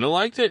kind of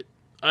liked it.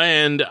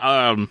 And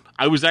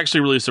I was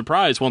actually really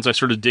surprised once I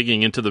started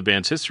digging into the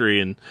band's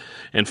history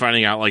and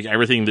finding out like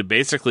everything that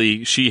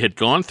basically she had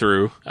gone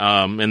through,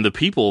 and the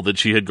people that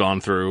she had gone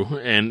through,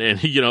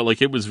 and you know,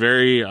 like it was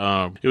very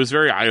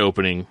eye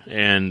opening,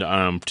 and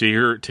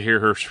to hear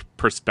her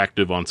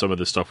perspective on some of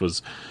this stuff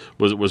was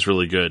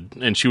really good,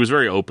 and she was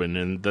very open,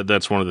 and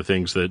that's one of the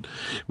things that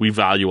we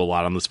value a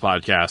lot on this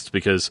podcast,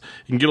 because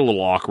it can get a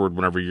little awkward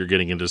whenever you're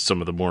getting into some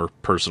of the more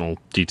personal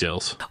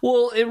details.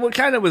 Well, and what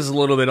kind of was a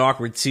little bit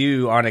awkward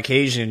too on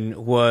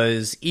occasion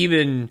was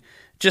even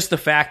just the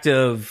fact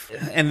of,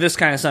 and this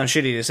kind of sounds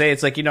shitty to say,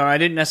 it's like, you know, I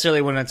didn't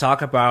necessarily want to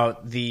talk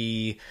about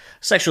the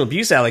sexual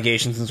abuse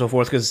allegations and so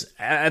forth, because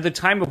at the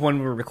time of when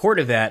we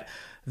recorded that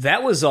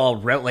was all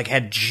like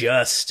had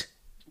just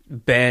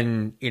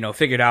been, you know,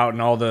 figured out,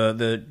 and all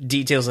the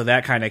details of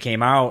that kind of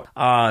came out.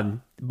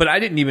 But I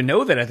didn't even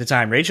know that at the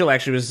time. Rachel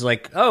actually was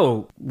like,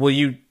 oh, well,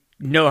 you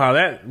know how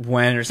that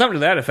went, or something to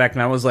that effect.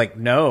 And I was like,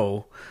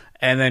 no.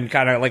 And then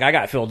kind of like I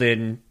got filled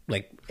in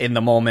like in the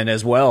moment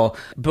as well.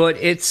 But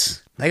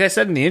it's, like I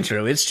said in the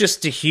intro, it's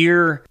just to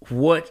hear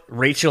what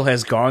Rachel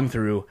has gone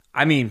through.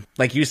 I mean,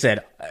 like you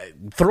said,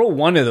 throw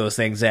one of those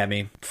things at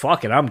me.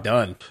 Fuck it, I'm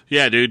done.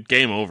 Yeah, dude,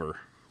 game over.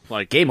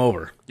 Like, game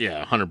over.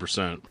 Yeah,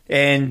 100%.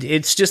 And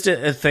it's just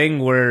a thing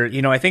where,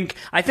 you know, I think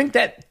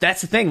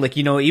that's the thing. Like,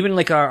 you know, even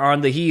like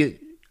on the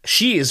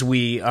She Is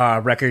We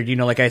record, you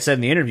know, like I said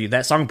in the interview,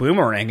 that song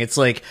Boomerang, it's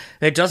like,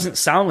 it doesn't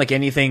sound like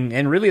anything,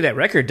 and really that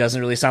record doesn't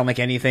really sound like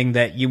anything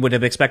that you would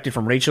have expected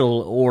from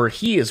Rachel or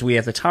He Is We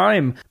at the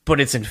time, but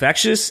it's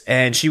infectious,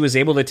 and she was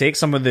able to take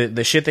some of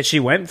the shit that she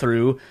went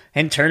through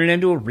and turn it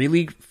into a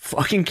really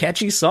fucking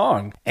catchy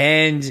song.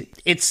 And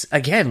it's,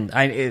 again,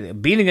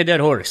 beating a dead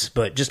horse,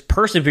 but just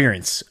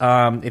perseverance.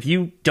 If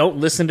you don't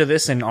listen to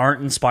this and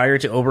aren't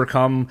inspired to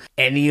overcome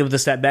any of the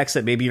setbacks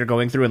that maybe you're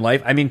going through in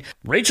life, I mean,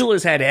 Rachel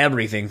has had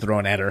everything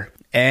thrown at her,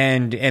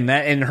 and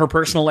that in her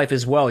personal life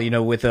as well, you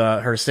know, with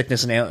her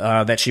sickness and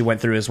that she went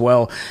through as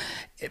well.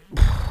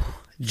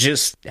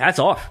 Just hats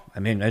off. I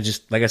mean,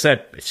 like I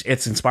said,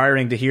 it's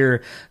inspiring to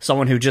hear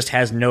someone who just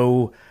has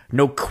no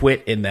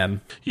quit in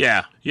them.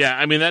 Yeah.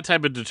 I mean, that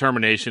type of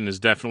determination is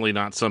definitely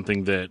not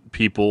something that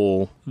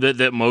people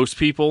that most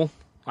people,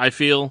 I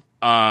feel,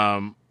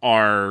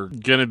 are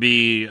gonna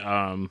be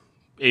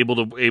able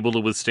to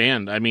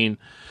withstand. I mean,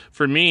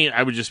 for me,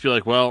 I would just be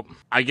like, well,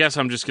 I guess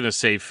I'm just going to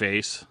save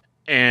face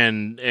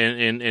and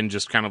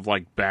just kind of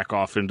like back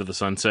off into the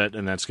sunset,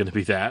 and that's going to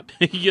be that,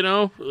 you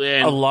know?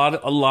 And a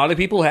lot of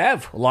people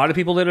have. A lot of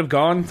people that have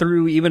gone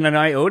through even an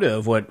iota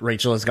of what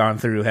Rachel has gone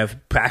through have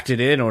packed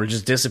it in or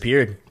just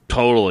disappeared.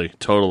 Totally.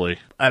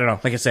 I don't know.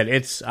 Like I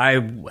said, I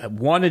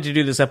wanted to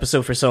do this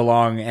episode for so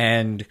long,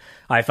 and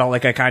I felt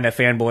like I kind of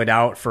fanboyed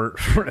out for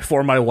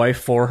my wife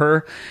for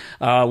her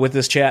with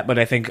this chat. But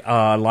I think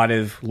a lot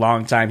of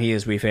longtime He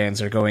Is We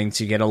fans are going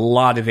to get a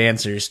lot of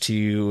answers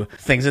to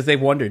things that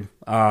they've wondered.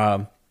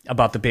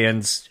 about the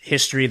band's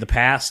history, the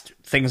past,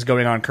 things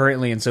going on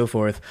currently, and so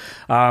forth.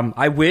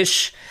 I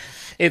wish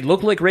it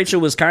looked like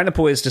Rachel was kind of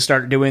poised to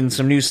start doing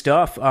some new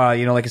stuff.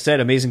 Like I said,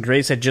 Amazing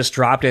Grace had just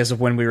dropped as of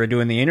when we were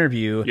doing the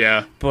interview.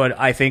 Yeah. But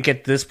I think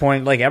at this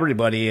point, like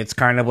everybody, it's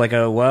kind of like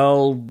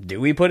do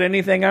we put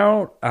anything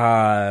out?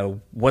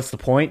 What's the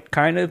point,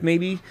 kind of,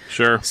 maybe?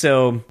 Sure.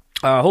 So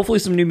hopefully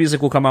some new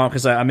music will come out,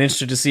 because I'm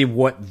interested to see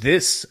what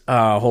this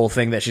whole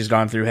thing that she's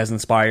gone through has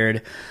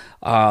inspired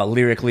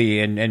lyrically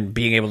and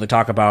being able to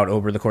talk about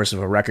over the course of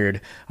a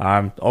record.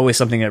 Always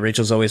something that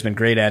Rachel's always been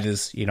great at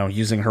is,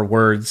 using her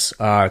words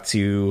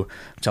to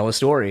tell a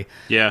story.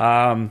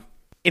 Yeah.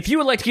 If you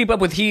would like to keep up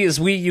with He Is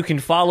We, you can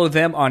follow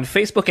them on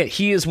Facebook at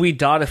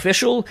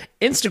heiswe.official,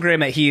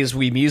 Instagram at He Is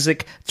We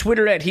Music,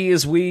 Twitter at He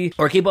Is We,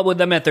 or keep up with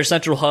them at their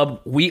central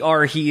hub,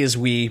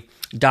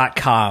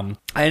 weareheiswe.com.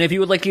 And if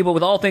you would like to keep up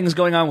with all things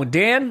going on with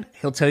Dan,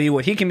 he'll tell you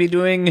what he can be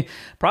doing.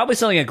 Probably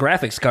selling a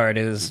graphics card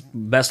is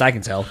best I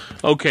can tell.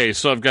 Okay,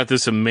 so I've got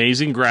this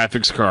amazing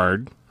graphics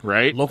card,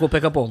 right? Local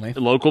pickup only.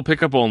 Local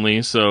pickup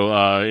only. So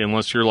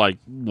unless you're like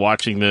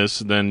watching this,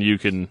 then you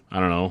can, I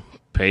don't know,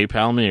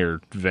 PayPal me or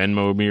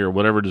Venmo me or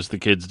whatever it is the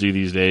kids do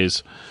these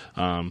days.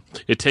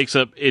 It takes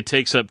up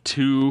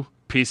 2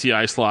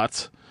 PCI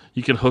slots.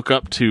 You can hook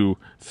up to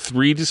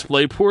 3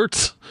 display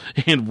ports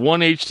and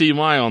 1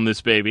 HDMI on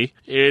this baby.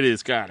 It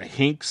has got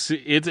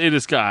it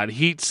has got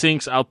heat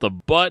sinks out the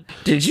butt.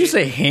 Did you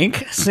say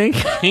Hink sink?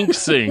 Hink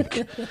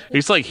sink.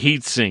 It's like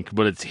heat sink,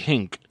 but it's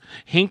Hink.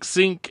 Hink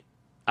sink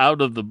out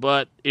of the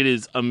butt. It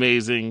is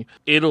amazing.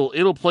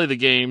 It'll play the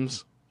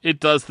games. It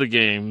does the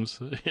games.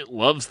 It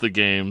loves the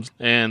games.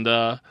 And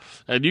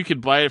you can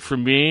buy it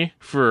from me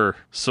for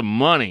some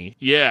money.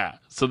 Yeah.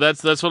 So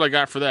that's what I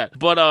got for that.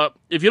 But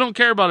if you don't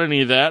care about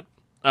any of that,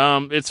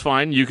 it's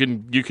fine. You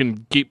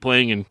can keep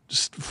playing in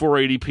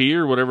 480p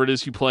or whatever it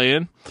is you play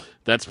in.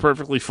 That's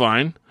perfectly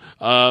fine.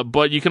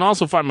 But you can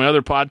also find my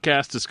other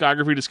podcast,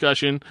 Discography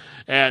Discussion,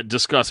 at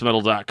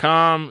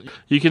discussmetal.com.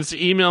 You can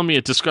email me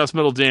at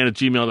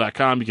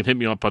discussmetaldan@gmail.com. You can hit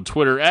me up on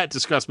Twitter at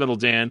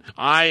discussmetaldan.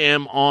 I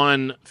am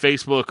on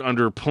Facebook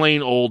under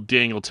plain old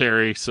Daniel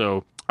Terry.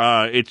 So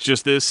it's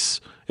just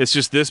this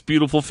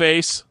beautiful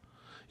face.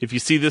 If you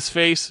see this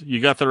face,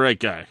 you got the right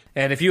guy.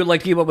 And if you would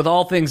like to keep up with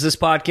all things this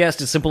podcast,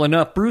 is simple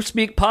enough.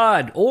 Brewspeak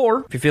Pod.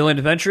 Or if you're feeling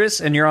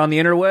adventurous and you're on the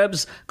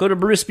interwebs, go to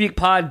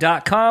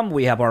brewspeakpod.com.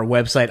 We have our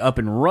website up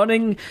and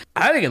running.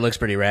 I think it looks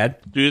pretty rad.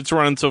 Dude, it's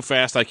running so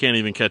fast I can't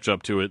even catch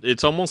up to it.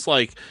 It's almost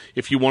like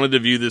if you wanted to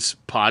view this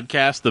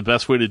podcast, the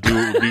best way to do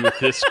it would be with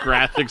this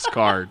graphics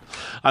card.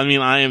 I mean,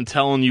 I am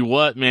telling you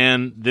what,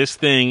 man, this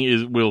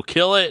thing will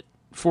kill it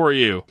for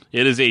you.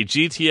 It is a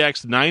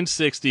GTX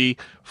 960,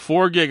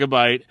 4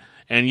 gigabyte.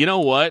 And you know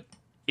what?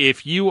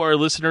 If you are a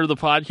listener to the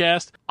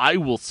podcast, I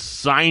will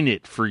sign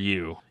it for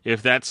you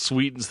if that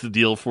sweetens the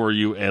deal for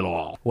you at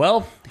all.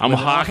 Well, I'm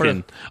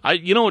hawking.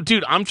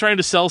 Dude, I'm trying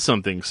to sell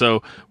something.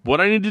 So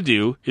what I need to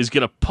do is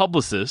get a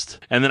publicist,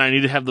 and then I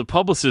need to have the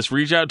publicist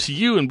reach out to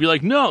you and be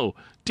like, no,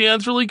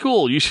 Dan's really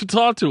cool. You should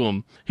talk to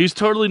him. He's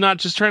totally not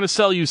just trying to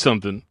sell you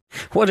something.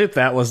 What if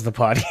that was the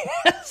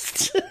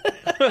podcast?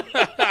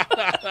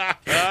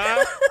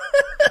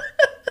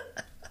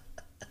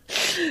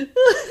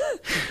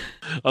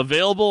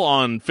 Available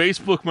on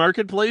Facebook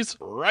Marketplace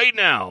right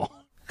now.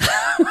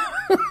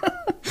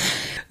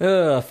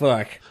 Oh,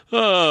 fuck.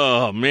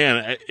 Oh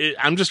man,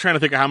 I'm just trying to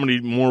think of how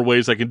many more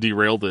ways I can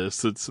derail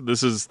this.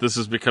 This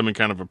is becoming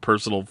kind of a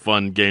personal,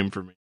 fun game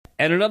for me.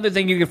 And another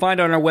thing you can find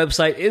on our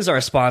website is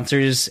our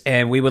sponsors,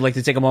 and we would like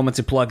to take a moment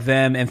to plug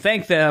them and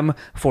thank them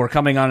for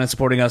coming on and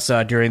supporting us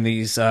during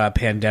these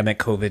pandemic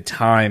COVID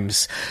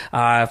times.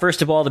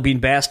 First of all, the Bean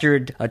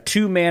Bastard, a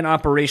 2-man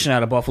operation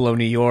out of Buffalo,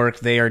 New York.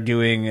 They are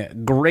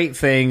doing great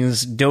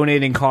things,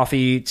 donating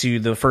coffee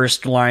to the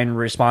first line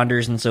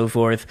responders and so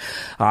forth.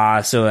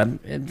 So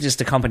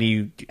just a company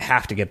you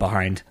have to get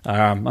behind.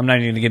 I'm not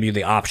even going to give you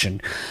the option.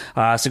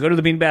 So go to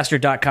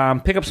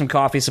thebeanbastard.com, pick up some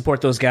coffee,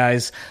 support those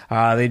guys.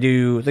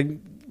 They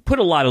put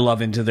a lot of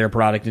love into their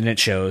product, and it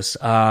shows.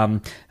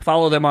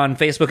 Follow them on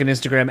Facebook and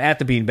Instagram at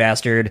The Bean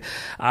Bastard.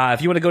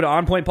 If you want to go to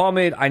On Point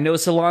Pomade, I know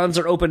salons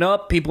are open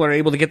up. People are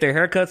able to get their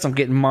haircuts. I'm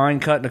getting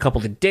mine cut in a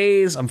couple of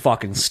days. I'm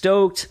fucking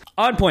stoked.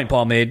 On Point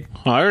Pomade.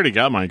 I already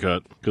got mine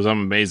cut because I'm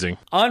amazing.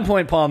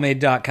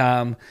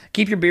 OnPointPomade.com.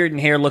 Keep your beard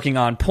and hair looking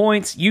on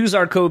point. Use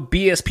our code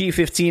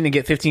BSP15 and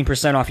get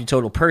 15% off your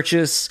total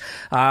purchase.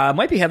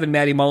 Might be having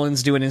Maddie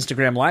Mullins do an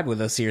Instagram Live with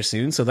us here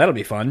soon, so that'll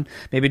be fun.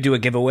 Maybe do a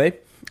giveaway.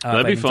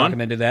 That'd be fun. Talk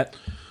him into that.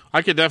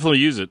 I could definitely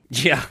use it.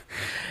 Yeah.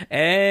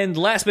 And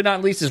last but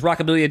not least is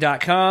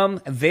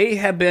Rockabilia.com. They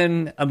have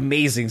been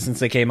amazing since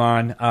they came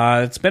on.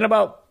 It's been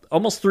about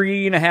almost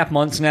 3.5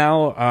 months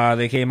now.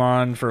 They came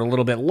on for a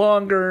little bit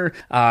longer.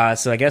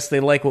 So I guess they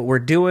like what we're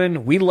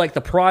doing. We like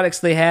the products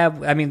they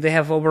have. I mean, they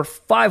have over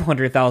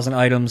 500,000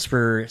 items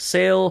for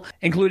sale,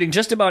 including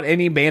just about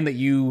any band that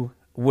you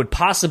would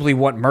possibly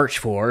want merch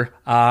for.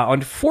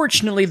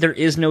 Unfortunately, there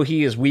is no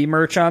He Is We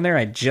merch on there.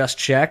 I just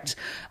checked.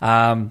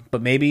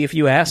 But maybe if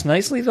you ask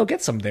nicely, they'll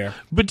get some there.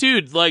 But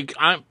dude, like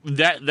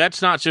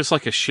that's not just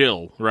like a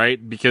shill,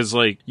 right? Because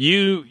like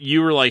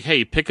you were like,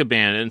 hey, pick a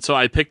band, and so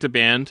I picked a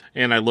band,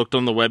 and I looked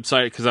on the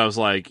website because I was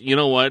like, you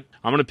know what,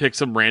 I'm gonna pick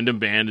some random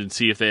band and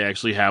see if they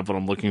actually have what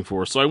I'm looking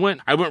for. So I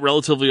went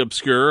relatively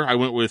obscure. I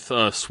went with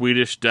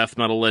Swedish death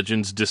metal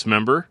legends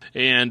Dismember,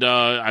 and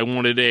I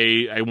wanted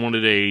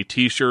a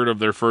T-shirt of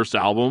their first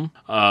album,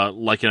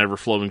 Like an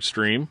Ever-Flowing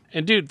Stream,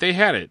 and dude, they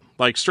had it.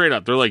 Like straight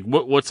up, they're like,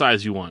 "What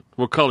size you want?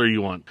 What color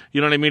you want?"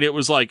 You know what I mean? It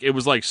was like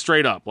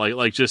straight up,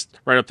 like just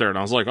right up there. And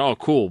I was like, "Oh,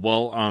 cool.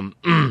 Well,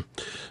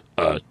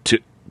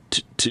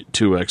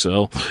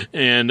 2XL,"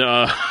 and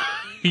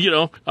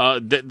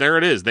there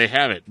it is. They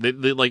have it. They,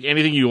 like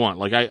anything you want.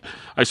 Like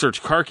I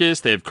searched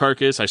Carcass. They have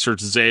Carcass. I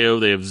searched Zao.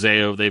 They have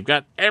Zao. They've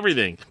got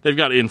everything. They've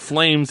got In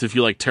Flames if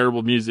you like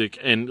terrible music,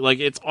 and like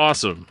it's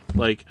awesome.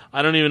 Like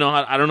I don't even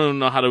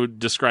know how to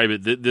describe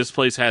it. This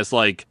place has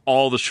like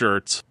all the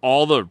shirts,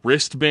 all the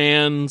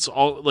wristbands,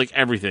 all like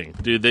everything,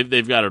 dude.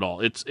 They've got it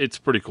all. It's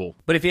pretty cool.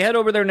 But if you head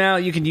over there now,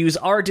 you can use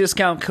our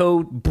discount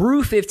code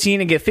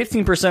BREW15 and get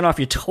 15% off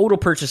your total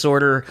purchase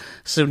order.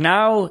 So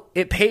now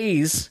it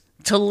pays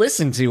to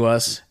listen to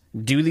us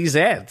do these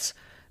ads,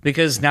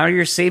 because now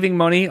you're saving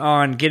money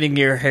on getting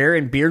your hair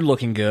and beard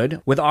looking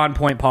good with On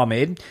Point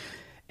pomade,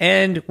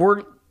 and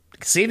we're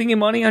saving you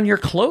money on your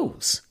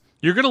clothes.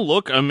 You're gonna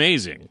look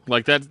amazing.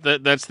 Like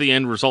that's the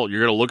end result.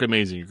 You're gonna look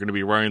amazing. You're gonna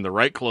be wearing the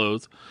right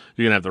clothes.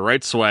 You're gonna have the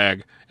right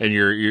swag, and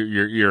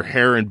your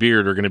hair and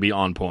beard are gonna be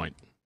on point.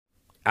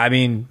 I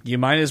mean, you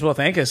might as well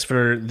thank us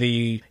for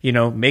the,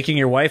 making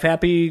your wife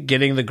happy,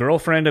 getting the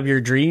girlfriend of your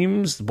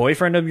dreams, the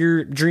boyfriend of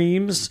your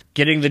dreams,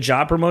 getting the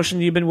job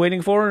promotion you've been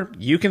waiting for.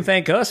 You can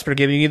thank us for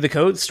giving you the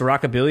codes to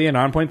Rockabilly and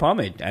On Point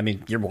Pomade. I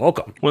mean, you're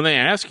welcome. When they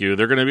ask you,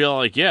 they're going to be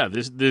like, yeah,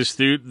 this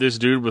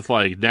dude with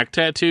like neck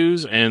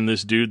tattoos and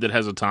this dude that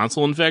has a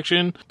tonsil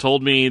infection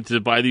told me to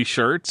buy these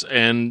shirts,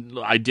 and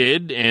I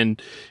did, and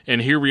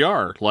here we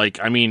are. Like,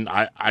 I mean,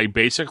 I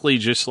basically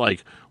just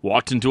like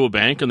walked into a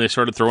bank and they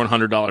started throwing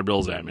 $100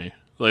 bills at me.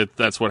 Like,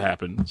 that's what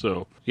happened.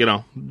 So,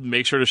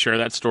 make sure to share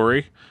that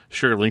story,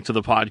 share a link to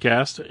the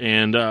podcast,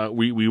 and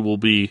we will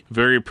be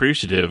very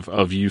appreciative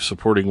of you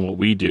supporting what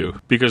we do,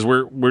 because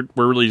we're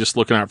really just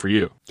looking out for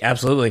you.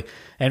 Absolutely.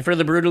 And for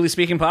the Brutally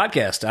Speaking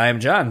podcast, I am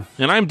John.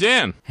 And I'm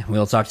Dan. And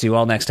we'll talk to you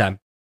all next time.